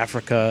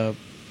 Africa,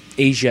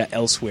 Asia,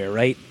 elsewhere,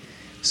 right?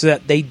 So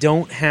that they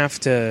don't have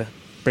to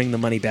bring the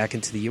money back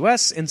into the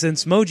U.S. And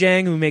since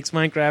Mojang, who makes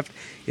Minecraft,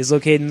 is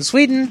located in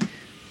Sweden,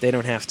 they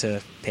don't have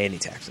to pay any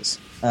taxes.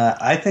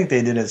 I think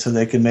they did it so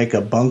they could make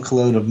a bunk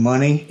load of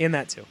money. And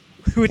that too.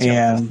 Which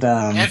And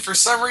And for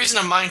some reason,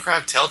 a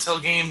Minecraft Telltale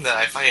game that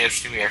I find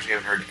interesting, we actually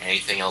haven't heard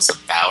anything else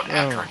about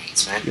after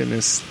announcement.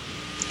 goodness.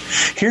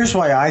 here's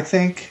why I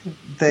think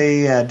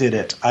they did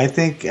it. I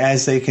think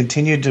as they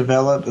continue to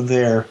develop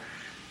their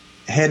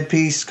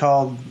headpiece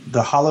called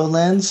the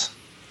HoloLens,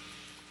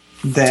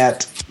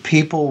 that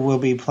people will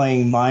be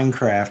playing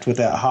Minecraft with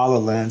that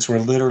HoloLens, where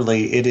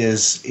literally it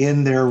is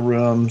in their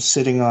room,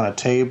 sitting on a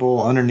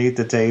table, underneath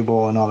the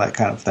table, and all that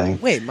kind of thing.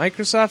 Wait,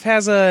 Microsoft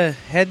has a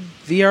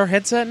VR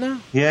headset now?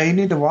 Yeah, you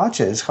need to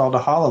watch it. It's called a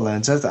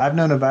HoloLens. I've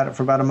known about it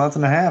for about a month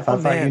and a half. I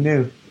thought you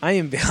knew. I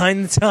am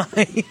behind the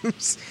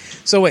times.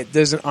 So wait,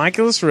 there's an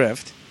Oculus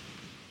Rift.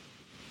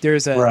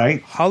 There's a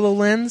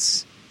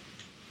HoloLens.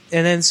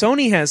 And then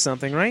Sony has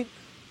something, right?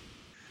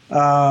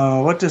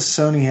 What does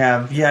Sony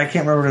have? Yeah, I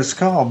can't remember what it's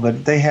called,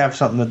 but they have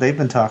something that they've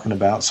been talking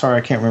about. Sorry,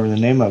 I can't remember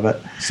the name of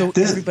it. So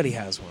everybody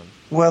has one.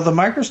 Well, the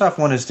Microsoft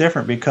one is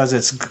different because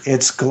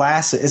it's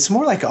glass. It's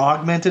more like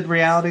augmented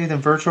reality than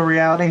virtual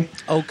reality.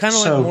 Oh, kind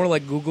of like more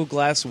like Google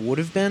Glass would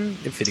have been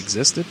if it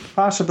existed?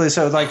 Possibly.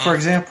 So, like, for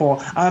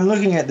example, I'm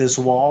looking at this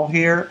wall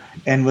here,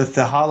 and with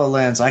the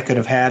HoloLens, I could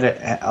have had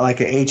it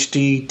like a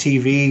HD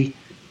TV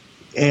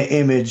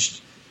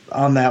image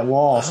on that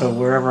wall, so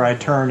wherever I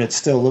turn, it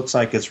still looks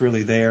like it's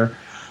really there.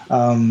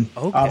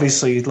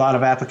 Obviously, a lot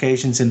of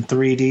applications in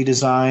 3D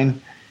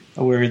design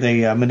where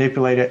they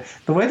manipulate it.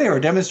 The way they were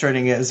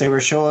demonstrating it is they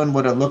were showing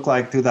what it looked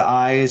like through the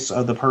eyes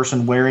of the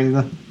person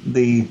wearing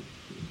the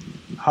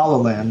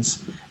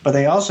HoloLens, but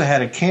they also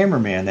had a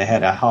cameraman that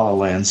had a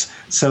HoloLens,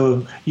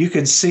 so you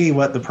could see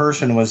what the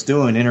person was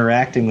doing,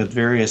 interacting with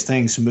various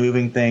things,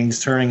 moving things,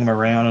 turning them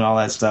around and all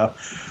that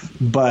stuff.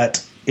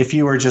 But if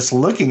you were just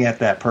looking at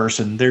that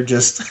person, they're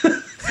just,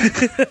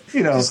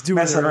 just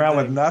messing around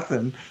with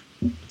nothing.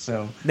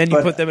 So then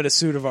you put them in a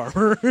suit of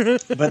armor.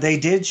 But they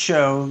did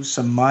show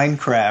some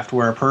Minecraft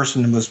where a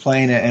person was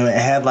playing it, and it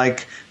had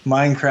like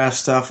Minecraft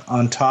stuff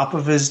on top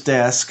of his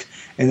desk,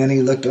 and then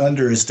he looked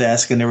under his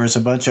desk, and there was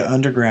a bunch of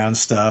underground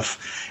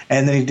stuff,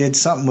 and then he did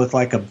something with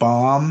like a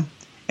bomb,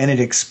 and it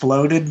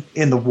exploded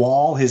in the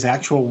wall, his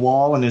actual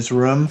wall in his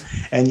room,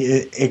 and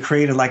it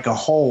created like a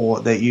hole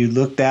that you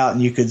looked out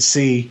and you could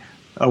see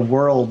a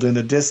world in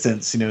the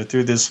distance,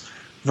 through this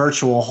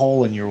virtual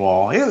hole in your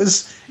wall.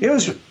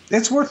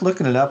 It's worth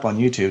looking it up on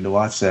YouTube to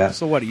watch that.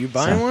 So what, are you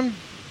buying one?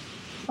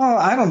 Oh,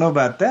 I don't know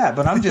about that,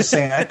 but I'm just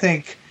saying I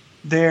think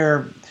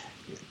their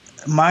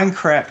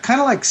Minecraft,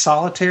 kind of like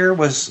Solitaire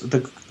was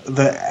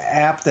the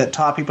app that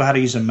taught people how to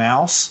use a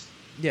mouse.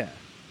 Yeah.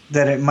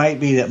 That it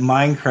might be that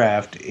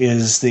Minecraft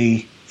is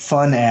the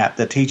fun app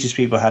that teaches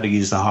people how to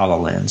use the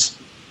HoloLens.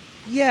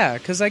 Yeah,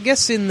 because I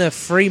guess in the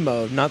free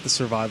mode, not the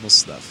survival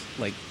stuff,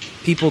 like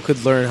people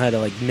could learn how to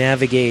like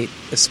navigate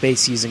a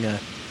space using a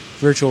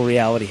virtual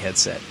reality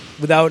headset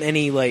without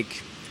any like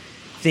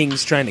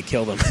things trying to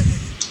kill them.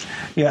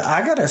 Yeah,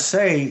 I gotta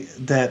say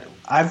that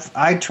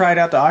I tried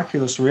out the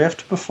Oculus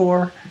Rift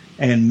before,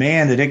 and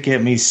man, did it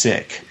get me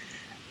sick.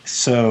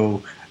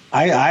 So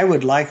I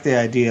would like the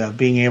idea of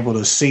being able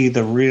to see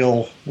the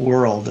real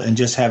world and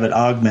just have it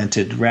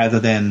augmented rather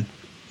than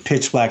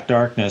pitch black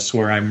darkness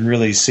where I'm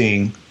really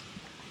seeing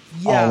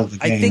all of the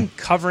game. I think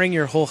covering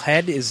your whole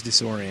head is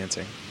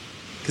disorienting.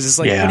 Because it's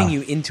like putting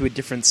you into a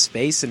different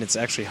space, and it's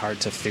actually hard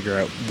to figure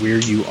out where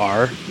you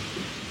are.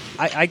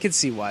 I could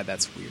see why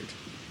that's weird.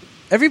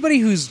 Everybody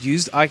who's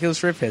used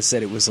Oculus Rift has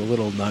said it was a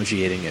little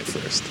nauseating at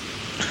first.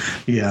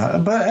 Yeah,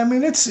 but I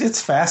mean,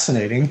 it's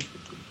fascinating.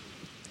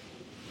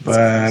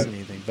 But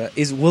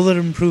will it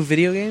improve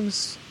video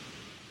games?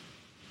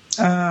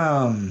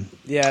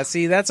 Yeah,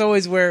 see, that's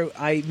always where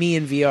me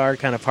and VR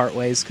kind of part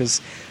ways,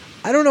 because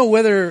I don't know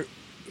whether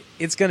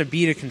it's going to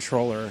beat a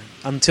controller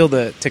until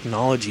the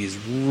technology is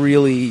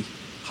really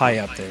high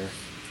up there.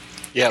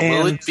 Yeah,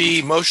 will it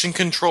be motion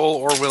control,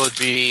 or will it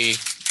be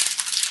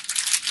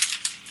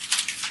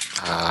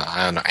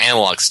I don't know,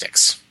 analog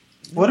sticks?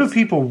 What do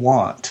people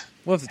want?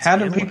 How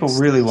do people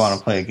really want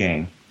to play a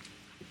game?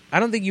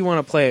 I don't think you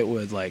want to play it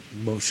with like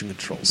motion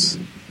controls.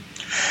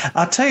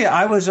 I'll tell you,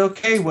 I was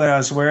okay when I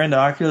was wearing the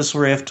Oculus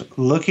Rift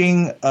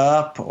looking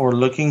up or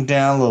looking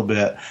down a little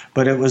bit,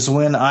 but it was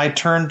when I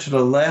turned to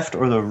the left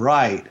or the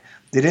right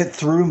that it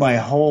threw my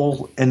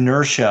whole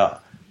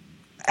inertia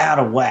out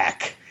of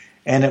whack.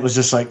 And it was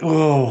just like,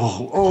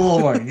 oh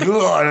my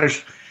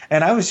gosh.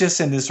 And I was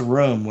just in this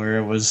room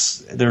where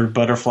there were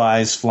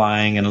butterflies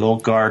flying and a little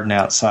garden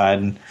outside.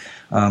 And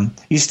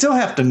you still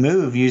have to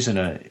move using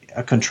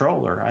a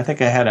controller. I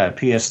think I had a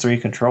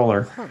PS3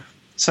 controller. Huh.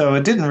 So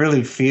it didn't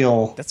really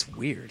feel... That's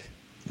weird.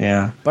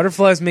 Yeah.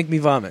 Butterflies make me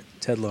vomit,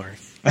 Ted Lorre.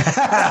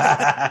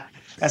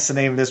 That's the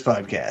name of this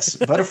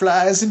podcast.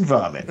 Butterflies and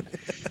vomit.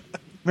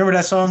 Remember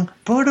that song?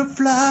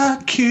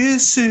 Butterfly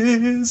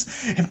kisses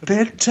and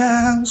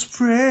bedtime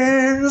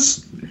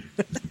prayers.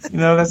 You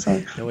know that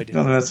song? No, I didn't.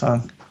 You know that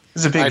song?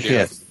 It's a big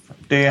hit.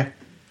 Do you?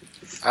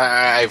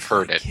 I've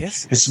heard it.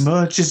 Kiss? As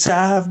much as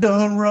I've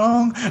done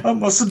wrong, I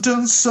must have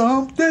done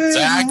something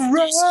Zach,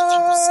 right.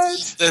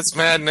 That's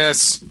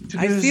madness.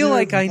 I feel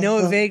like I know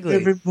it vaguely.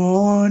 Every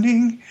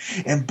morning,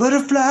 and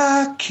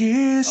butterfly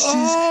kisses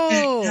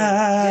Oh, at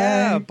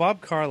yeah, night.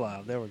 Bob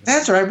Carlyle. There we go.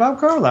 That's right, Bob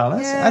Carlyle.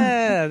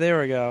 Yeah,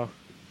 there we go.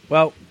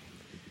 Well,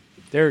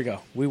 there we go.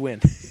 We win.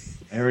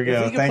 There we If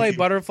go. we can Thank play you.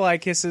 Butterfly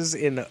Kisses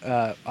in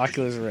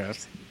Oculus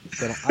Rift,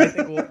 then I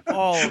think we'll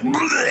all be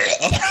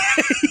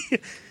okay.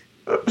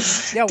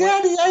 Yeah,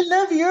 Daddy, I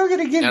love you. I'm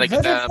gonna get Gotta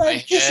get that out of my butterfly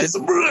head. kisses.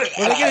 well,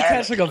 they're going to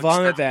attach like a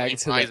vomit bag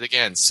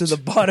Against. to the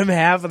bottom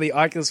half of the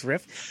Oculus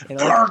Rift, and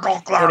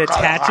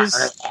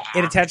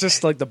it attaches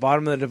to like the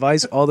bottom of the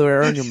device all the way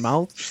around your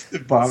mouth.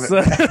 Vomit.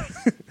 So,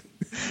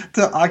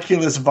 The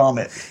Oculus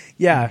vomit.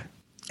 yeah,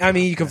 I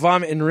mean you can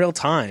vomit in real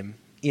time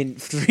in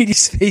 3D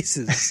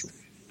spaces.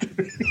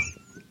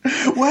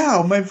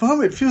 Wow, my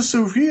vomit feels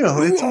so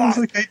real. It's almost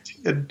like I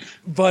did.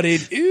 But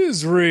it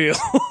is real.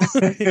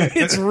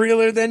 It's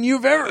realer than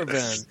you've ever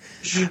been.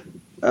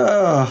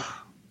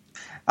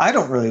 I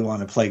don't really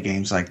want to play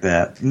games like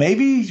that.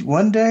 Maybe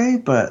one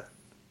day, but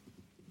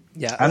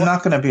Yeah, I'm well,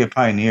 not going to be a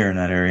pioneer in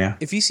that area.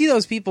 if you see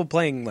those people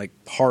playing like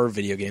horror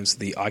video games with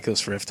the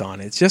Oculus Rift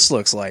on, it just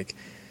looks like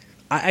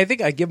I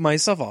think I give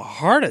myself a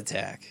heart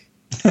attack.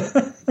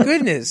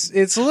 Goodness,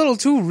 it's a little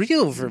too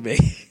real for me.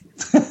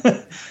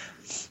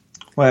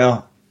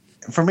 Well,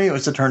 for me, it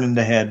was to turn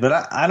into head,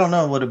 but I don't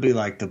know what it'd be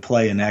like to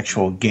play an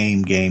actual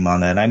game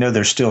on that. I know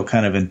they're still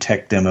kind of in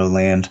tech demo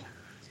land,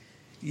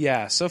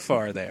 Yeah, so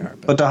far they are.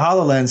 but the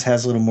HoloLens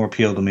has a little more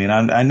appeal to me,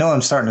 and I know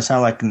I'm starting to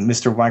sound like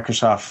Mr.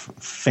 Microsoft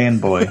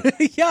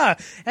fanboy. Yeah,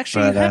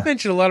 actually, But, you have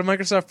mentioned a lot of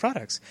Microsoft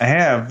products. I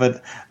have,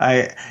 but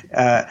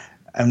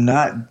I'm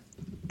not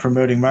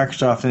promoting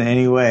Microsoft in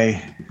any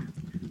way.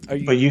 Are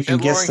you, But you can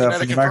And get Lauren stuff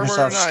can in the either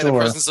confirm or Microsoft deny the Store.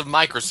 presence of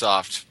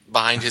Microsoft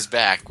behind his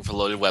back with a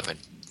loaded weapon.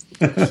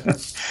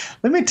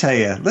 Let me tell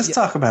you, let's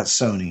talk about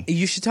Sony.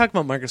 you should talk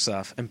about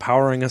Microsoft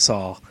empowering us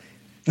all.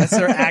 That's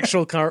their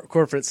actual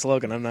corporate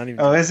slogan. I'm not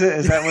even. Oh, is it?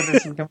 Is that what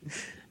this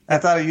is? I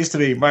thought it used to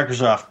be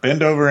Microsoft.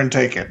 Bend over and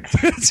take it.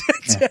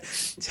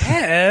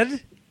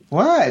 Ted,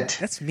 What?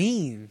 that's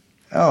mean.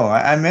 Oh,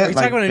 I Are meant you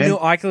like talking about a bend, new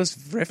Oculus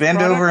Rift? bend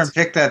product? over and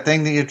pick that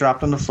thing that you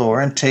dropped on the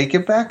floor and take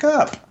it back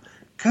up.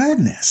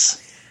 Goodness.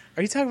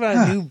 Are you talking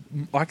about a new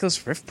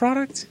Oculus Rift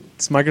product?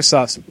 It's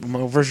Microsoft's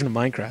version of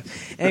Minecraft.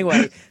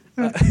 Anyway,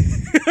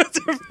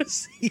 to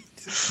proceed.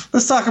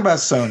 Let's talk about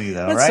Sony,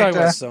 though, Let's right? talk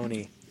about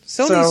Sony.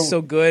 Sony's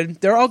so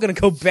good. They're all going to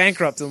go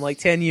bankrupt in like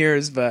 10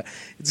 years, but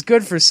it's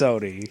good for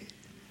Sony.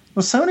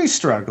 Well, Sony's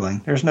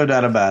struggling. There's no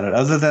doubt about it.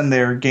 Other than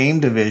their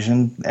game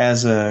division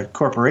as a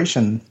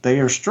corporation, they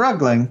are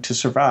struggling to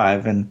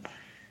survive. And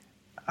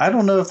I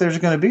don't know if there's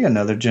going to be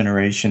another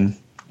generation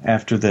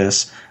after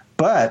this.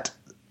 But,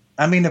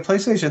 I mean, the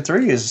PlayStation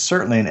 3 is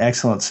certainly an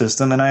excellent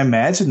system. And I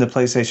imagine the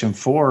PlayStation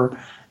 4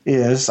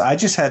 is. I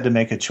just had to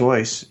make a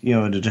choice,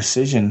 a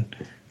decision.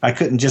 I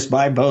couldn't just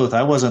buy both.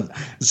 I wasn't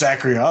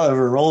Zachary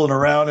Oliver rolling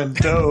around in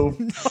dough.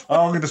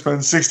 I'm going to spend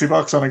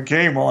 $60 on a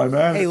game while I'm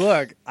at it. Hey,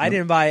 look, I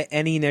didn't buy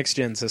any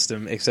next-gen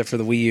system except for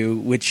the Wii U,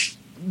 which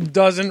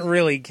doesn't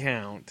really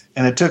count.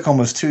 And it took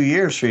almost 2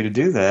 years for you to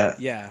do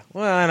that. Yeah,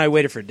 well, and I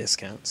waited for a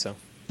discount, so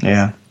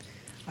Yeah.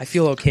 I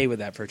feel okay with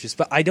that purchase.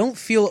 But I don't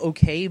feel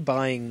okay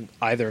buying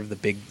either of the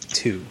big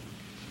two.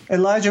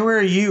 Elijah, where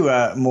are you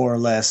more or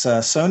less?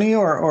 Sony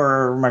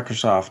or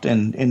Microsoft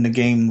in the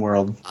game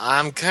world?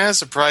 I'm kind of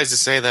surprised to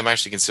say that I'm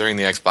actually considering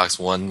the Xbox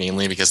One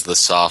mainly because of the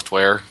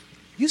software.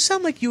 You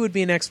sound like you would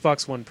be an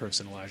Xbox One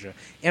person, Elijah.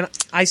 And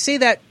I say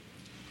that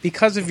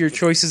because of your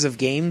choices of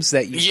games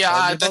that you've told me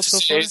about That's so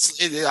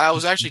just, far. I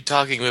was actually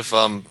talking with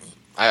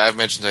I've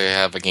mentioned I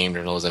have a game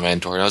journal as a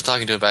mentor, and I was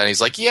talking to him about it, and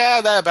he's like,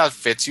 yeah, that about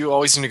fits. You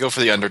always seem to go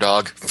for the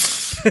underdog.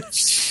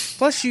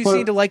 Plus, you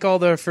seem to like all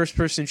the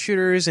first-person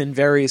shooters and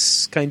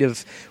various kind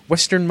of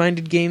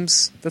Western-minded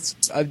games. That's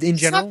in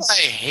general. It's not that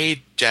I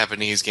hate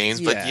Japanese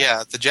games, but Yeah.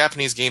 yeah, the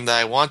Japanese game that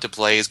I want to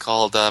play is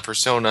called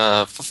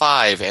Persona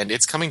 5, and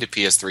it's coming to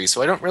PS3,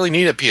 so I don't really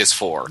need a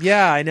PS4.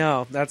 Yeah, I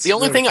know. That's The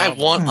only the thing I problem.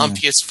 want on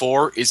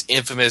PS4 is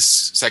infamous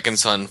Second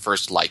Son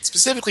First Light.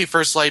 Specifically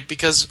First Light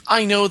because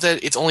I know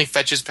that it only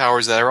fetches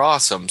powers that are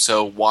awesome,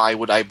 so why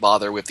would I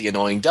bother with the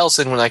annoying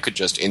Delson when I could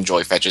just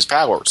enjoy fetches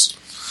powers?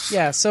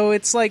 Yeah, so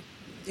it's like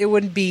it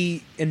wouldn't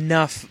be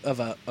enough of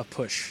a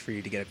push for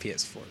you to get a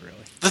PS4, really.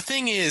 The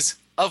thing is,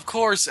 of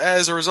course,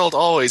 as a result,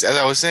 always, as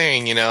I was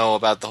saying,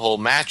 about the whole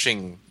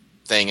matching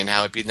thing and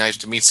how it'd be nice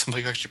to meet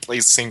somebody who actually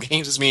plays the same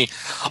games as me,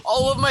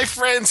 all of my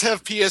friends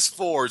have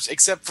PS4s,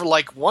 except for,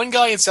 one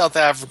guy in South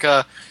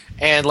Africa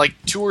and,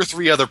 2 or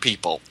 3 other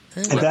people.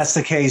 If that's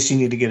the case, you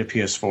need to get a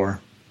PS4.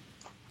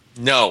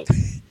 No.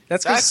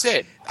 That's That's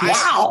it.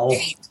 Wow.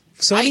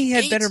 Sony I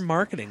had hate- better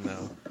marketing,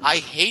 though. I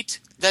hate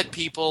that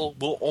people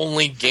will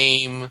only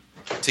game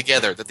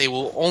together, that they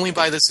will only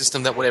buy the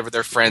system that whatever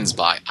their friends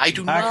buy. I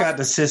do I not. got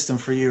the system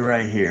for you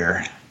right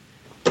here.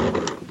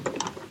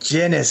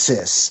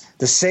 Genesis.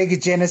 The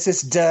Sega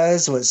Genesis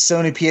does what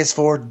Sony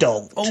PS4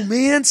 don't. Oh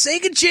man,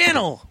 Sega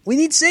Channel. We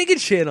need Sega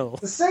Channel.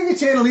 The Sega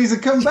Channel needs to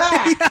come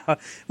back. Yeah,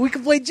 we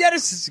can play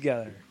Genesis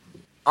together.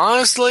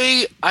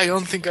 Honestly, I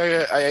don't think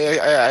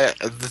I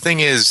the thing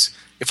is,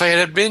 if I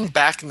had been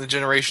back in the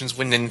generations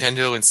when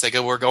Nintendo and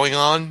Sega were going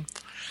on,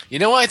 you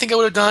know what I think I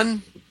would have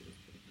done?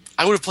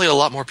 I would have played a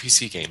lot more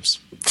PC games.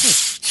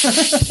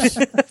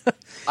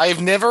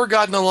 I've never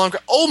gotten a longer...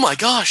 Oh my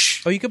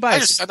gosh! Oh, you could buy I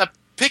just found a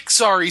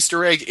Pixar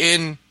Easter egg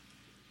in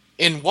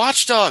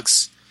Watch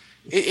Dogs.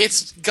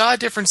 It's got a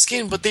different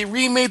skin, but they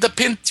remade the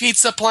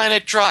Pizza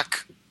Planet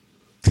truck.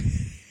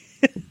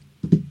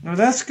 Well,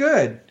 that's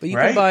good. But you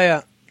right? could buy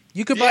a buy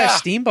a Yeah.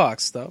 Steam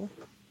box though.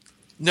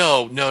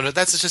 No,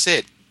 that's just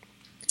it.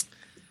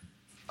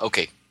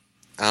 Okay.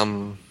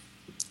 Can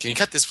you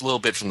cut this a little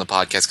bit from the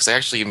podcast? Because I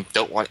actually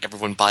don't want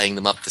everyone buying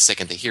them up the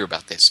second they hear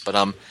about this. But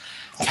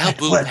Cal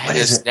Boot what is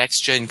has it?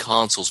 next-gen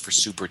consoles for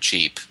super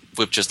cheap,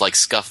 with just like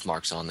scuff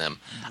marks on them.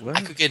 What?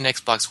 I could get an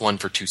Xbox One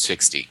for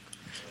 $260.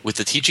 With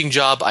the teaching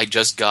job I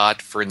just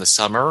got for in the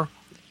summer,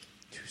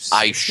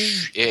 I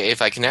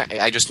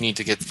just need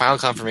to get final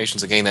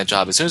confirmations of getting that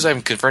job. As soon as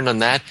I'm confirmed on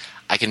that,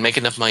 I can make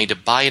enough money to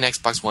buy an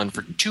Xbox One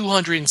for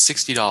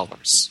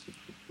 $260.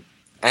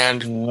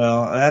 And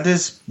Well, that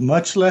is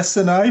much less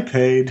than I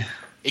paid.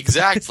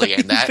 exactly,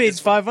 and You that paid is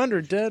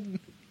 $500, Ted.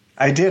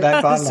 I did. I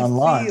How bought does it it on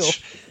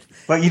launch.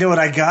 But you know what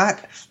I got?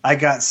 I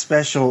got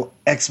special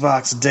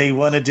Xbox Day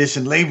 1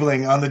 edition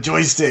labeling on the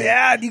joystick.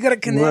 Yeah, you got to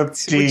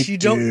connect, which you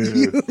don't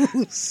Whoop-dee-doo.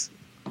 use.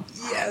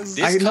 Yes. This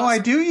I know console- I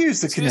do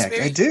use the See this, Kinect.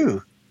 baby? I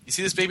do. You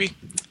see this, baby?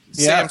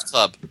 Yeah. Sam's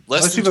Club.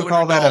 Less Most than people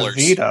call that a $200.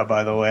 Vita,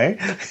 by the way.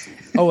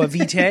 Oh, a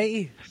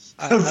Vita.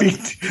 A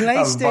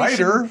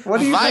Vita.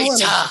 What are you doing?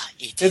 Vita.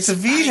 It's a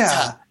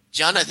Vita.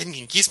 Jonathan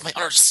can kiss my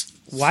arse.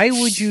 Why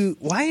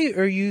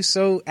are you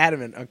so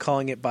adamant on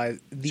calling it by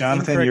the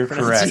Jonathan, incorrect you're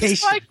correct.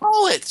 pronunciation? I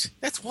call it.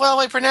 That's how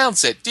I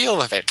pronounce it. Deal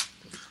with it.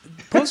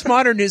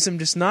 Postmodernism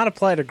does not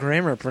apply to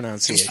grammar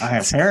pronunciation.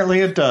 Apparently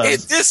it does. In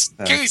this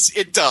case,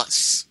 it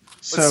does.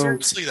 But So-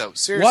 seriously, though.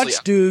 Seriously.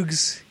 Watch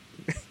Doogs.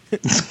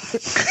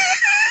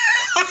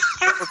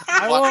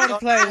 I want to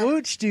play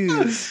Watch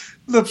Doogs.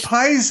 The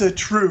Pisa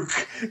Truk.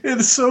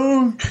 It's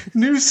so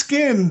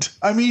new-skinned.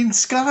 I mean,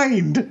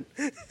 skinned.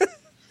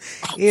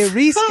 It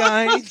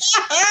reskind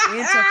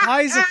into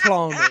Pisa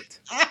Planet.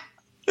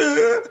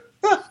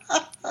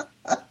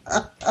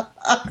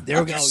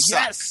 There we go.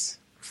 Yes!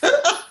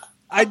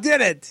 I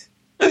did it!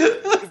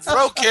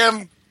 Broke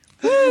him.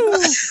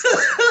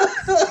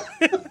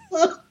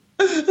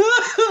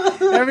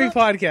 Every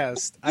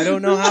podcast. I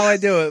don't know how I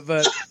do it,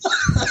 but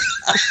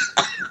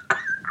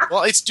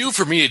Well, it's due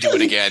for me to do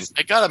it again.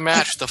 I gotta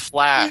match the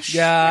Flash.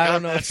 yeah, I gotta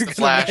don't know if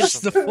match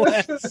you're the going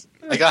to Flash. match the flash.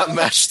 I gotta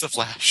match the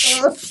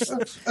Flash.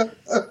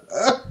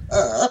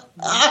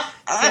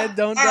 Ted,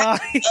 don't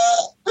die.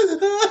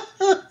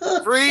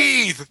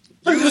 Breathe.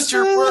 Use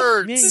your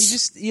words. Man, you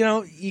just,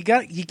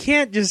 you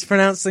can't just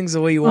pronounce things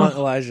the way you want,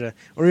 Elijah,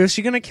 or else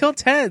you're going to kill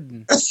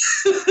Ted.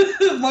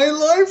 My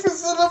life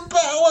is in a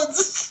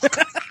balance.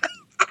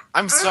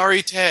 I'm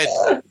sorry, Ted,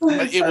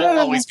 but it will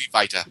always be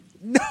Vita.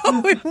 No,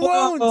 it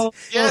won't.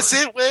 Yes,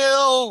 it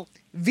will.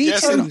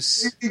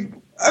 Vitus.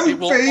 I'm It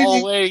will fading.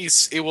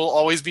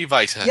 always be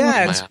Vita.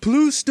 Yeah, it's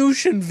Plus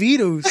Dushin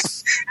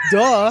Vitus.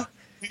 Duh.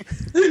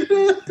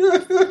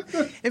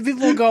 And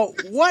people will go,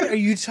 what are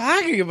you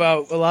talking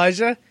about,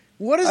 Elijah?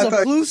 What is I a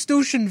thought- Plus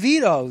Dushin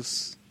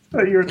Vitus?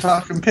 thought you were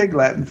talking pig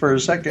Latin for a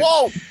second.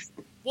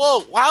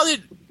 Whoa! How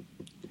did?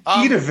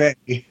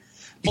 Idave.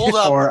 Hold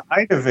up. Or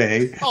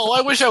Idave. Oh,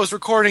 I wish I was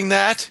recording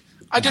that.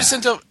 I just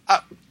sent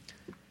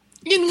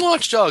in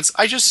Watch Dogs.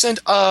 I just sent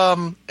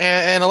an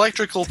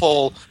electrical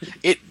pole.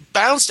 It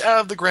bounced out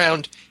of the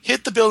ground,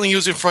 hit the building he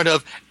was in front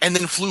of, and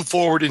then flew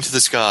forward into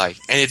the sky,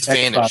 and it's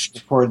vanished.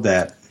 Record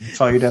that. That's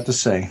all you'd have to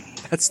say.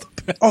 That's the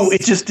best. Oh,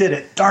 it just did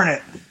it. Darn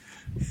it.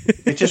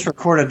 It just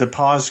recorded the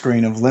pause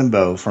screen of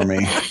Limbo for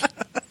me.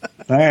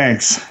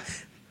 Thanks.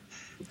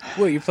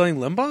 What, you're playing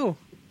Limbo?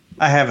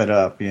 I have it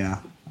up, yeah.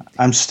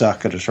 I'm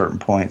stuck at a certain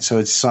point, so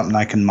it's something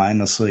I can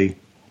mindlessly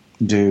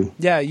do.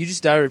 Yeah, you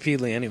just die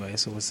repeatedly anyway,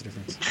 so what's the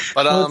difference?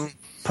 But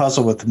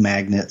Puzzle with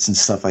magnets and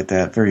stuff like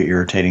that. Very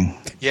irritating.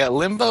 yeah,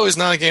 Limbo is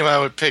not a game I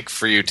would pick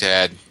for you,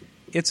 Tad.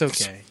 It's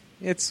okay.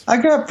 I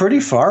got pretty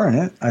far in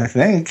it, I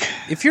think.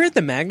 If you're at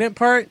the magnet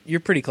part, you're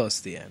pretty close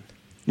to the end.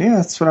 Yeah,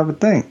 that's what I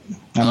would think.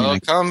 I mean, Oh,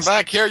 come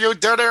back here, you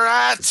dirty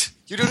rat!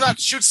 You do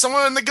not shoot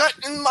someone in the gut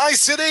in my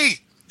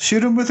city!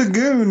 shoot him with a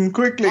goon,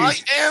 quickly. I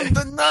am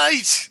the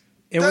knight!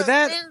 And with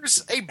that,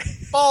 There's a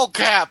ball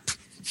cap!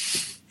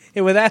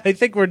 I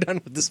think we're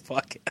done with this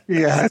podcast.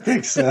 Yeah, I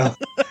think so.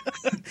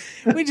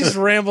 We just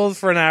rambled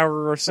for an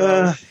hour or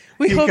so.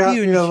 We you hope got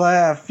you me to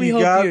laugh. we You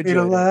hope got you me to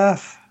enjoyed it.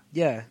 laugh.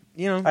 Yeah,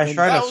 I and-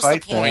 tried That to was the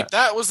fight point.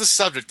 that. That was the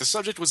subject. The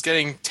subject was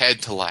getting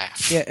Ted to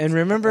laugh. Yeah, and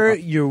remember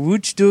your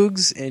Wooch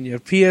Dugs and your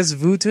PS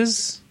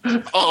Vutas.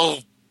 Oh,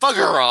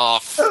 bugger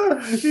off!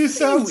 You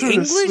sound You sort of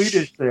English?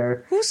 Swedish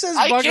there. Who says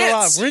I bugger can't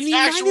off? We're in the say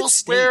actual United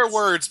swear States.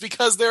 words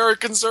because there are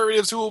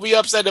conservatives who will be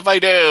upset if I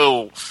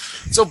do.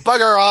 So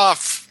bugger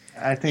off.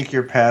 I think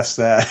you're past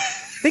that.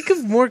 Think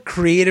of more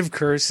creative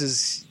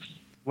curses.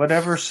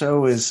 Whatever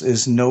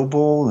is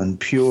noble and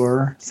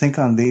pure. Think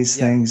on these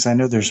things. I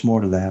know there's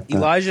more to that. But...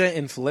 Elijah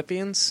in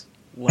Philippians,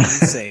 one and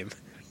the same.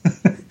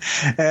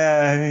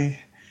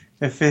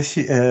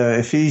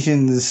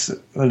 Ephesians,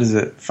 what is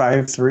it?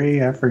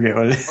 5:3? I forget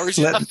what it is. Or is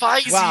it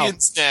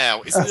Ephesians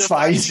now? Is it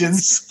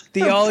Ephesians?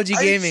 Theology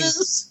Gaming.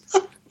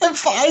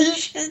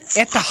 Ephesians.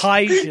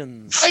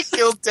 Ephesians. I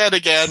killed Ted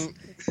again.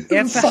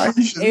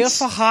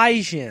 Ephesians.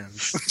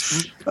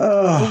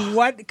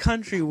 What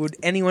country would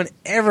anyone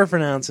ever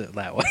pronounce it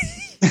that way?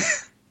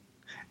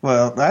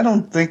 Well, I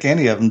don't think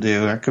any of them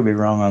do. I could be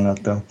wrong on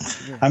that, though.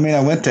 Yeah. I mean,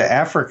 I went to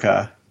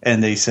Africa,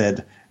 and they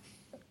said...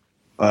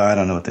 Well, I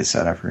don't know what they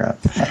said. I forgot.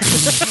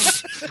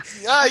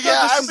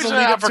 I was in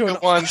Africa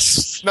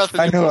once.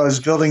 Nothing. I knew I was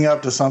building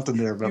up to something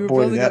there, but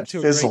boy, that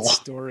fizzled.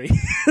 Story.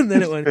 And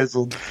then it went...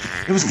 fizzled.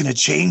 It was going to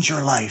change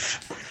your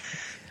life.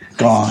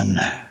 Gone.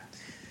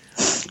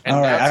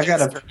 All right, I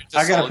gotta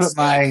put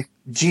my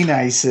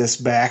Genesis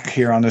back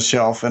here on the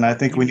shelf, and I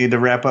think we need to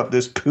wrap up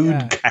this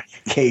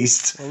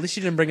case. Well, at least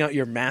you didn't bring out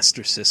your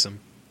Master System.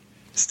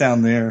 It's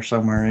down there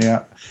somewhere,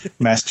 yeah.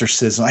 Master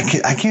System.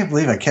 I can't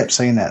believe I kept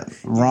saying that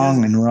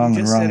wrong and wrong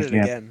and wrong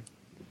again.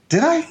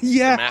 Did I?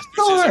 Yeah.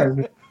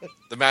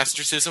 The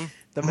Master System.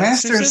 The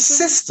Master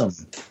System.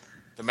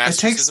 The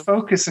Master It takes System?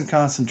 focus and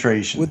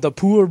concentration. With the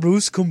poor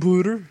Bruce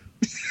computer.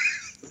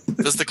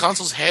 Does the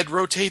console's head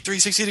rotate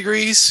 360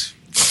 degrees?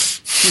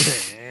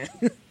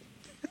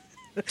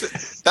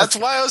 That's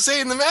why I was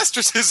saying the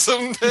Master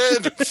System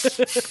did.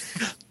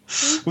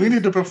 We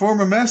need to perform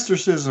a Master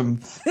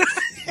System.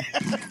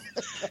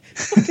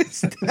 What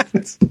is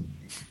that?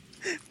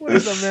 What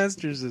is a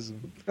Master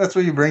System? That's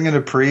where you bring in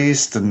a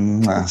priest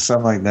and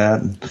stuff like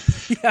that.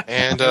 Yeah.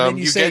 And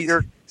you get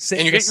your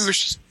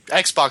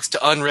Xbox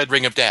to unread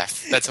Ring of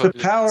Death. That's the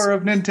power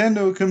of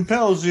Nintendo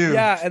compels you.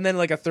 Yeah, and then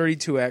like a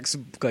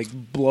 32X like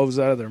blows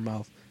out of their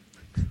mouth.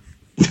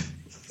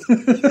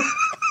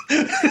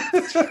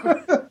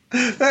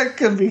 That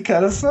could be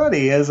kind of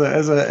funny as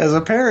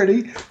a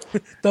parody.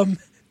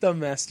 The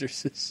Master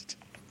System.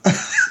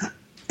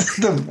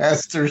 The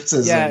Master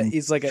System. Yeah,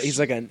 he's like a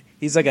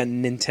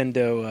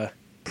Nintendo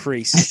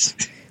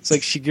priest. It's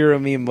like Shigeru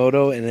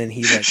Miyamoto, and then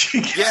he like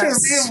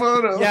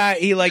Miyamoto. Yeah,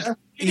 he like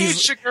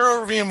he's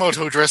Shigeru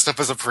Miyamoto dressed up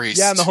as a priest.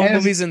 Yeah, and the whole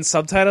movie's in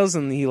subtitles,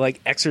 and he like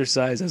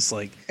exercises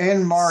like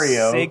and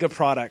Mario Sega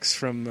products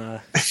from.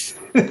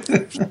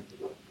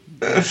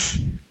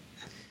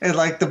 And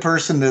like the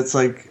person that's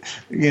like,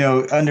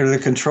 under the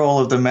control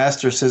of the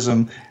Master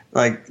System,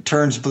 like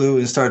turns blue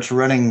and starts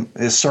running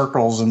his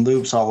circles and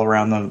loops all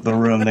around the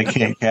room. They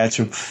can't catch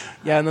him.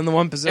 Yeah, and then the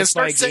one possessed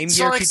by Game Gear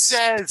Sonic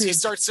Says. He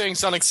starts saying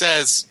Sonic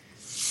Says.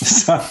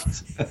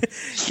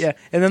 Yeah,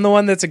 and then the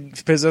one that's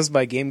possessed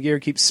by Game Gear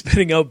keeps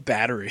spitting out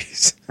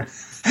batteries.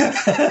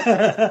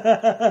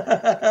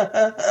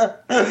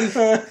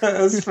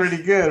 That's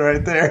pretty good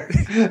right there.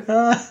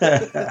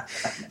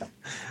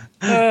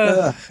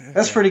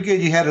 That's pretty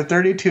good. You had a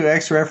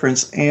 32X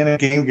reference and a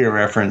Game Gear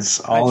reference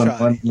all in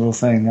one little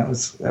thing. That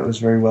was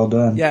very well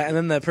done. Yeah, and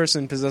then the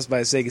person possessed by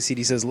a Sega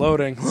CD says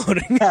loading.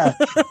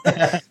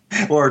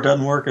 Or it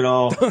doesn't work at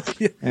all.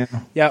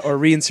 Yeah, or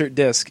reinsert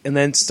disc and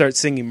then start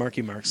singing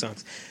Marky Mark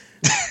songs.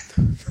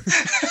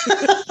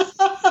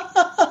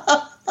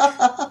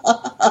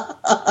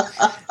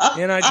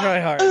 And I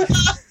try hard.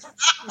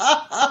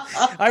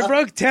 I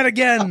broke 10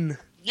 again.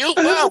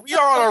 Wow, we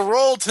are on a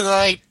roll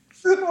tonight.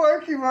 The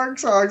Marky Mark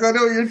songs. I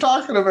know what you're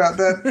talking about.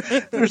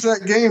 There's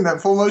that game,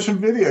 that full motion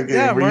video game.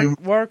 Yeah,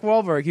 Mark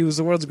Wahlberg. He was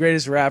the world's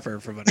greatest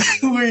rapper for about a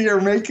year. Where you're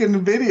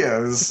making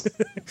videos.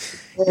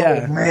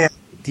 Yeah, man.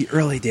 The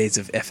early days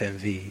of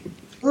FMV.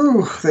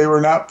 Ooh, they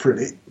were not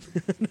pretty.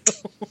 No.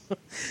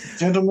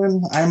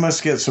 Gentlemen, I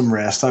must get some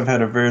rest. I've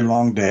had a very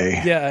long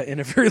day. Yeah,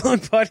 and a very long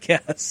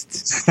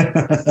podcast.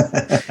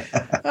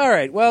 All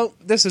right, well,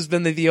 this has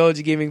been the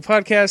Theology Gaming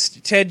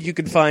Podcast. Ted, you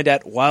can find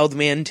at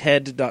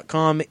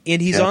wildmanted.com,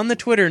 and he's on the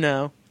Twitter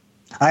now.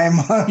 I am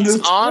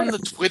on the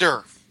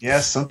Twitter.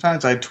 Yes,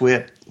 sometimes I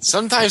twit.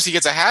 Sometimes he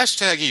gets a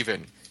hashtag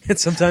even. And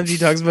sometimes he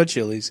talks about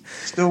chilies.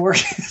 Still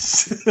working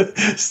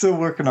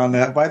on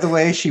that. By the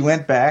way, she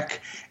went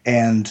back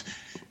and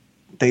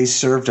they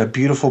served a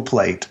beautiful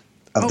plate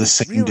of the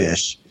same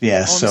dish.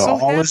 Yes, so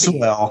all is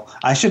well.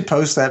 I should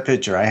post that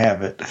picture. I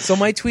have it. So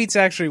my tweets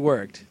actually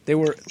worked. They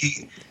were...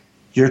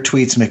 Your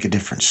tweets make a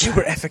difference. They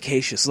were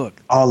efficacious.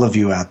 Look. All of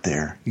you out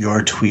there,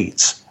 your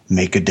tweets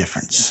make a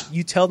difference.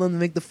 You tell them to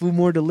make the food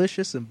more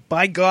delicious, and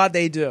by God,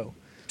 they do.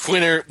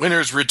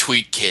 Winners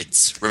retweet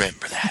kids.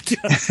 Remember that.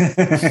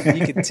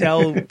 You can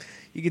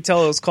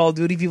tell those Call of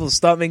Duty people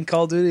stop making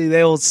Call of Duty.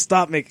 They will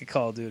stop making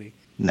Call of Duty.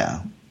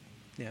 No.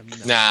 Yeah,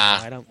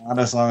 nah. I don't. Not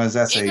as long as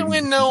that's even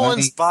when no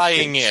one's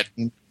buying it.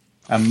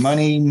 A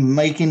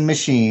money-making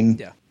machine.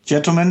 Yeah.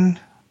 Gentlemen.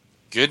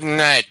 Good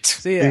night.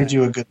 See ya. Bid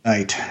you a good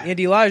night. And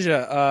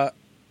Elijah,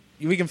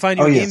 we can find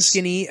you at Game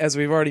Skinny, as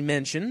we've already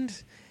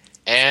mentioned.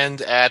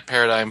 And at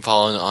Paradigm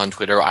Fallen on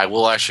Twitter. I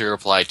will actually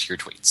reply to your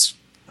tweets.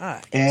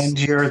 Yes. And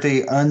you're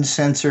the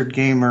uncensored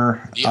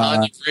gamer. The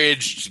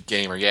unabridged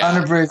gamer, yeah.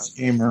 Unabridged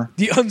gamer.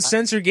 The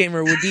uncensored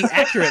gamer would be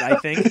accurate, I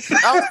think.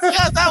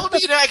 That would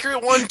be an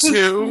accurate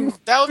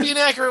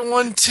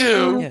one,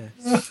 too. Yeah.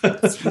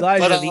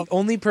 Elijah, the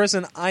only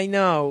person I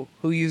know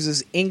who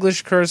uses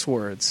English curse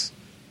words.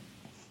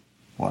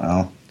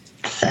 Wow.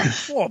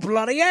 Oh,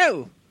 bloody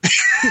hell!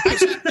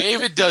 Actually,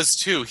 David does,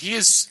 too. He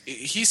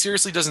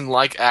seriously doesn't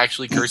like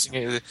actually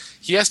cursing.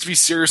 He has to be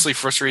seriously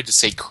frustrated to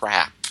say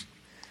crap.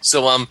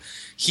 So,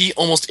 he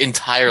almost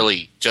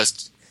entirely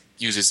just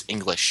uses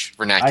English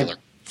vernacular.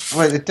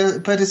 But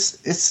it's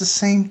the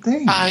same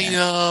thing. I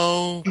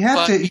know. You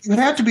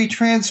have to be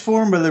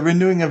transformed by the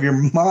renewing of your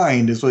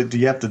mind. Is what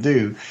you have to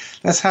do.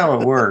 That's how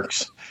it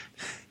works.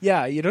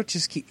 Yeah, you don't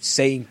just keep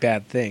saying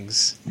bad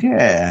things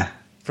Yeah,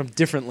 from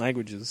different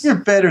languages. you're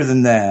better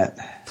than that.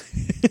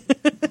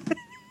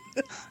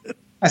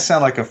 I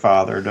sound like a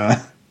father, don't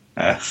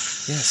I?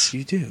 Yes,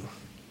 you do.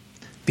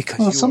 Because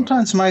Well, you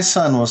sometimes my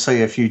son will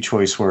say a few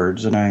choice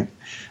words, and I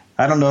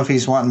don't know if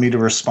he's wanting me to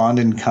respond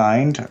in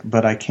kind,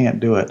 but I can't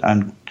do it.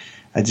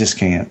 I just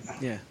can't.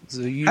 Yeah.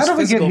 So you How use did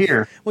we get physical-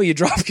 here? Well, you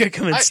drop kick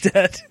him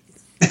instead.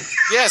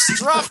 Yes,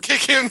 drop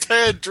kick him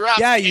to drop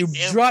Yeah, kick you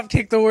him. drop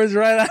kick the words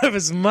right out of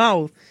his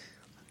mouth.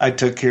 I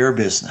took care of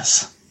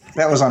business.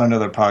 That was on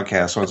another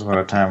podcast once upon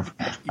a time.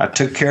 I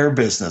took care of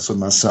business with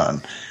my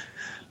son.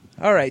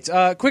 All right.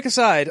 Quick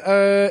aside.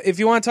 If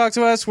you want to talk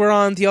to us, we're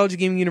on Theology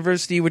Gaming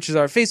University, which is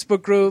our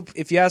Facebook group.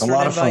 If you ask A for an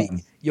lot of invite,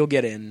 fun. you'll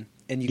get in,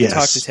 and you can Yes.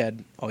 talk to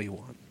Ted all you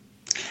want.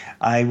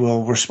 I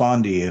will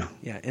respond to you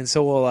Yeah, and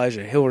so will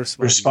Elijah. He'll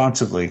respond.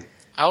 responsively.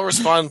 I'll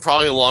respond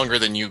probably longer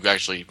than you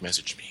actually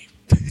message me.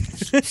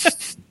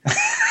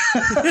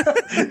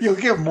 You'll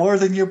get more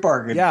than you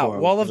bargained Yeah, for.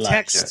 wall of Elijah.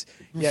 text.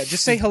 Yeah,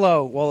 just say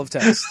hello, wall of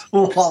text.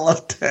 Wall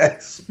of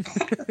text.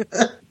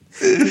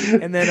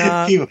 And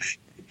then,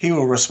 He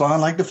will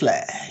respond like the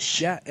Flash.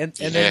 yeah, and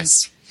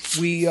Yes.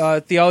 then we,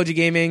 Theology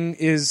Gaming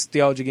is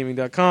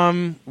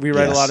theologygaming.com. We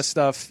write a Yes. lot of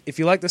stuff. If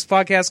you like this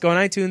podcast, go on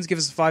iTunes, give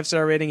us a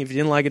 5-star rating. If you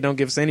didn't like it, don't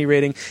give us any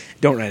rating.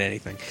 Don't write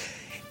anything.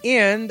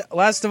 And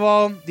last of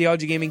all,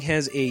 Theology Gaming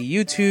has a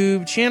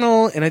YouTube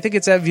channel, and I think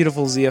it's at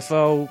Beautiful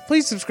ZFO.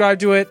 Please subscribe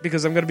to it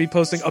because I'm going to be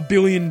posting a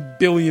billion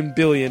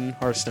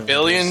Hearthstone.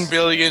 Billion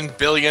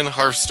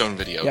Hearthstone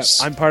Yep,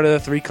 videos. I'm part of the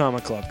 3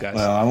 Comma Club, guys.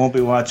 Well, I won't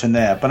be watching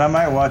that, but I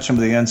might watch some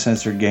of the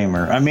Uncensored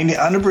Gamer. I mean,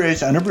 the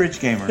unabridged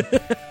Gamer.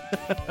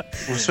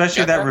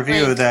 Especially that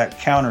review of that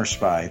Counter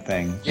Spy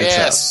thing. It's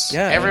Yes.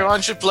 Yeah.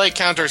 Everyone should play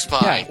Counter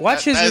Spy. Yeah,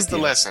 watch his That's the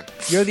review. lesson.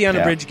 You're the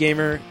unabridged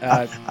gamer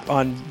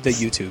on the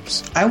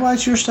YouTubes. up. I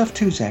watch your stuff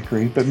too,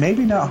 Zachary, but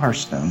maybe not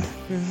Hearthstone.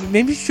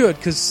 Maybe you should,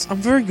 because I'm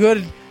very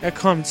good at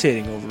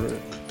commentating over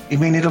it. You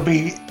mean it'll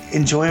be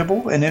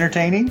enjoyable and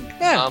entertaining?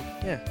 Yeah,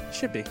 yeah, it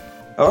should be.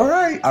 All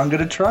right, I'm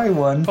going to try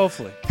one.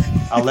 Hopefully.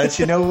 I'll let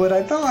you know what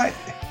I thought.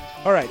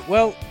 All right,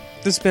 well,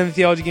 this has been the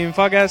Theology Gaming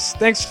Podcast.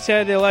 Thanks,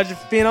 Ted and Elijah,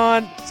 for being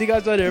on. See you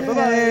guys later.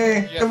 Bye-bye.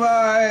 Hey,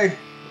 goodbye.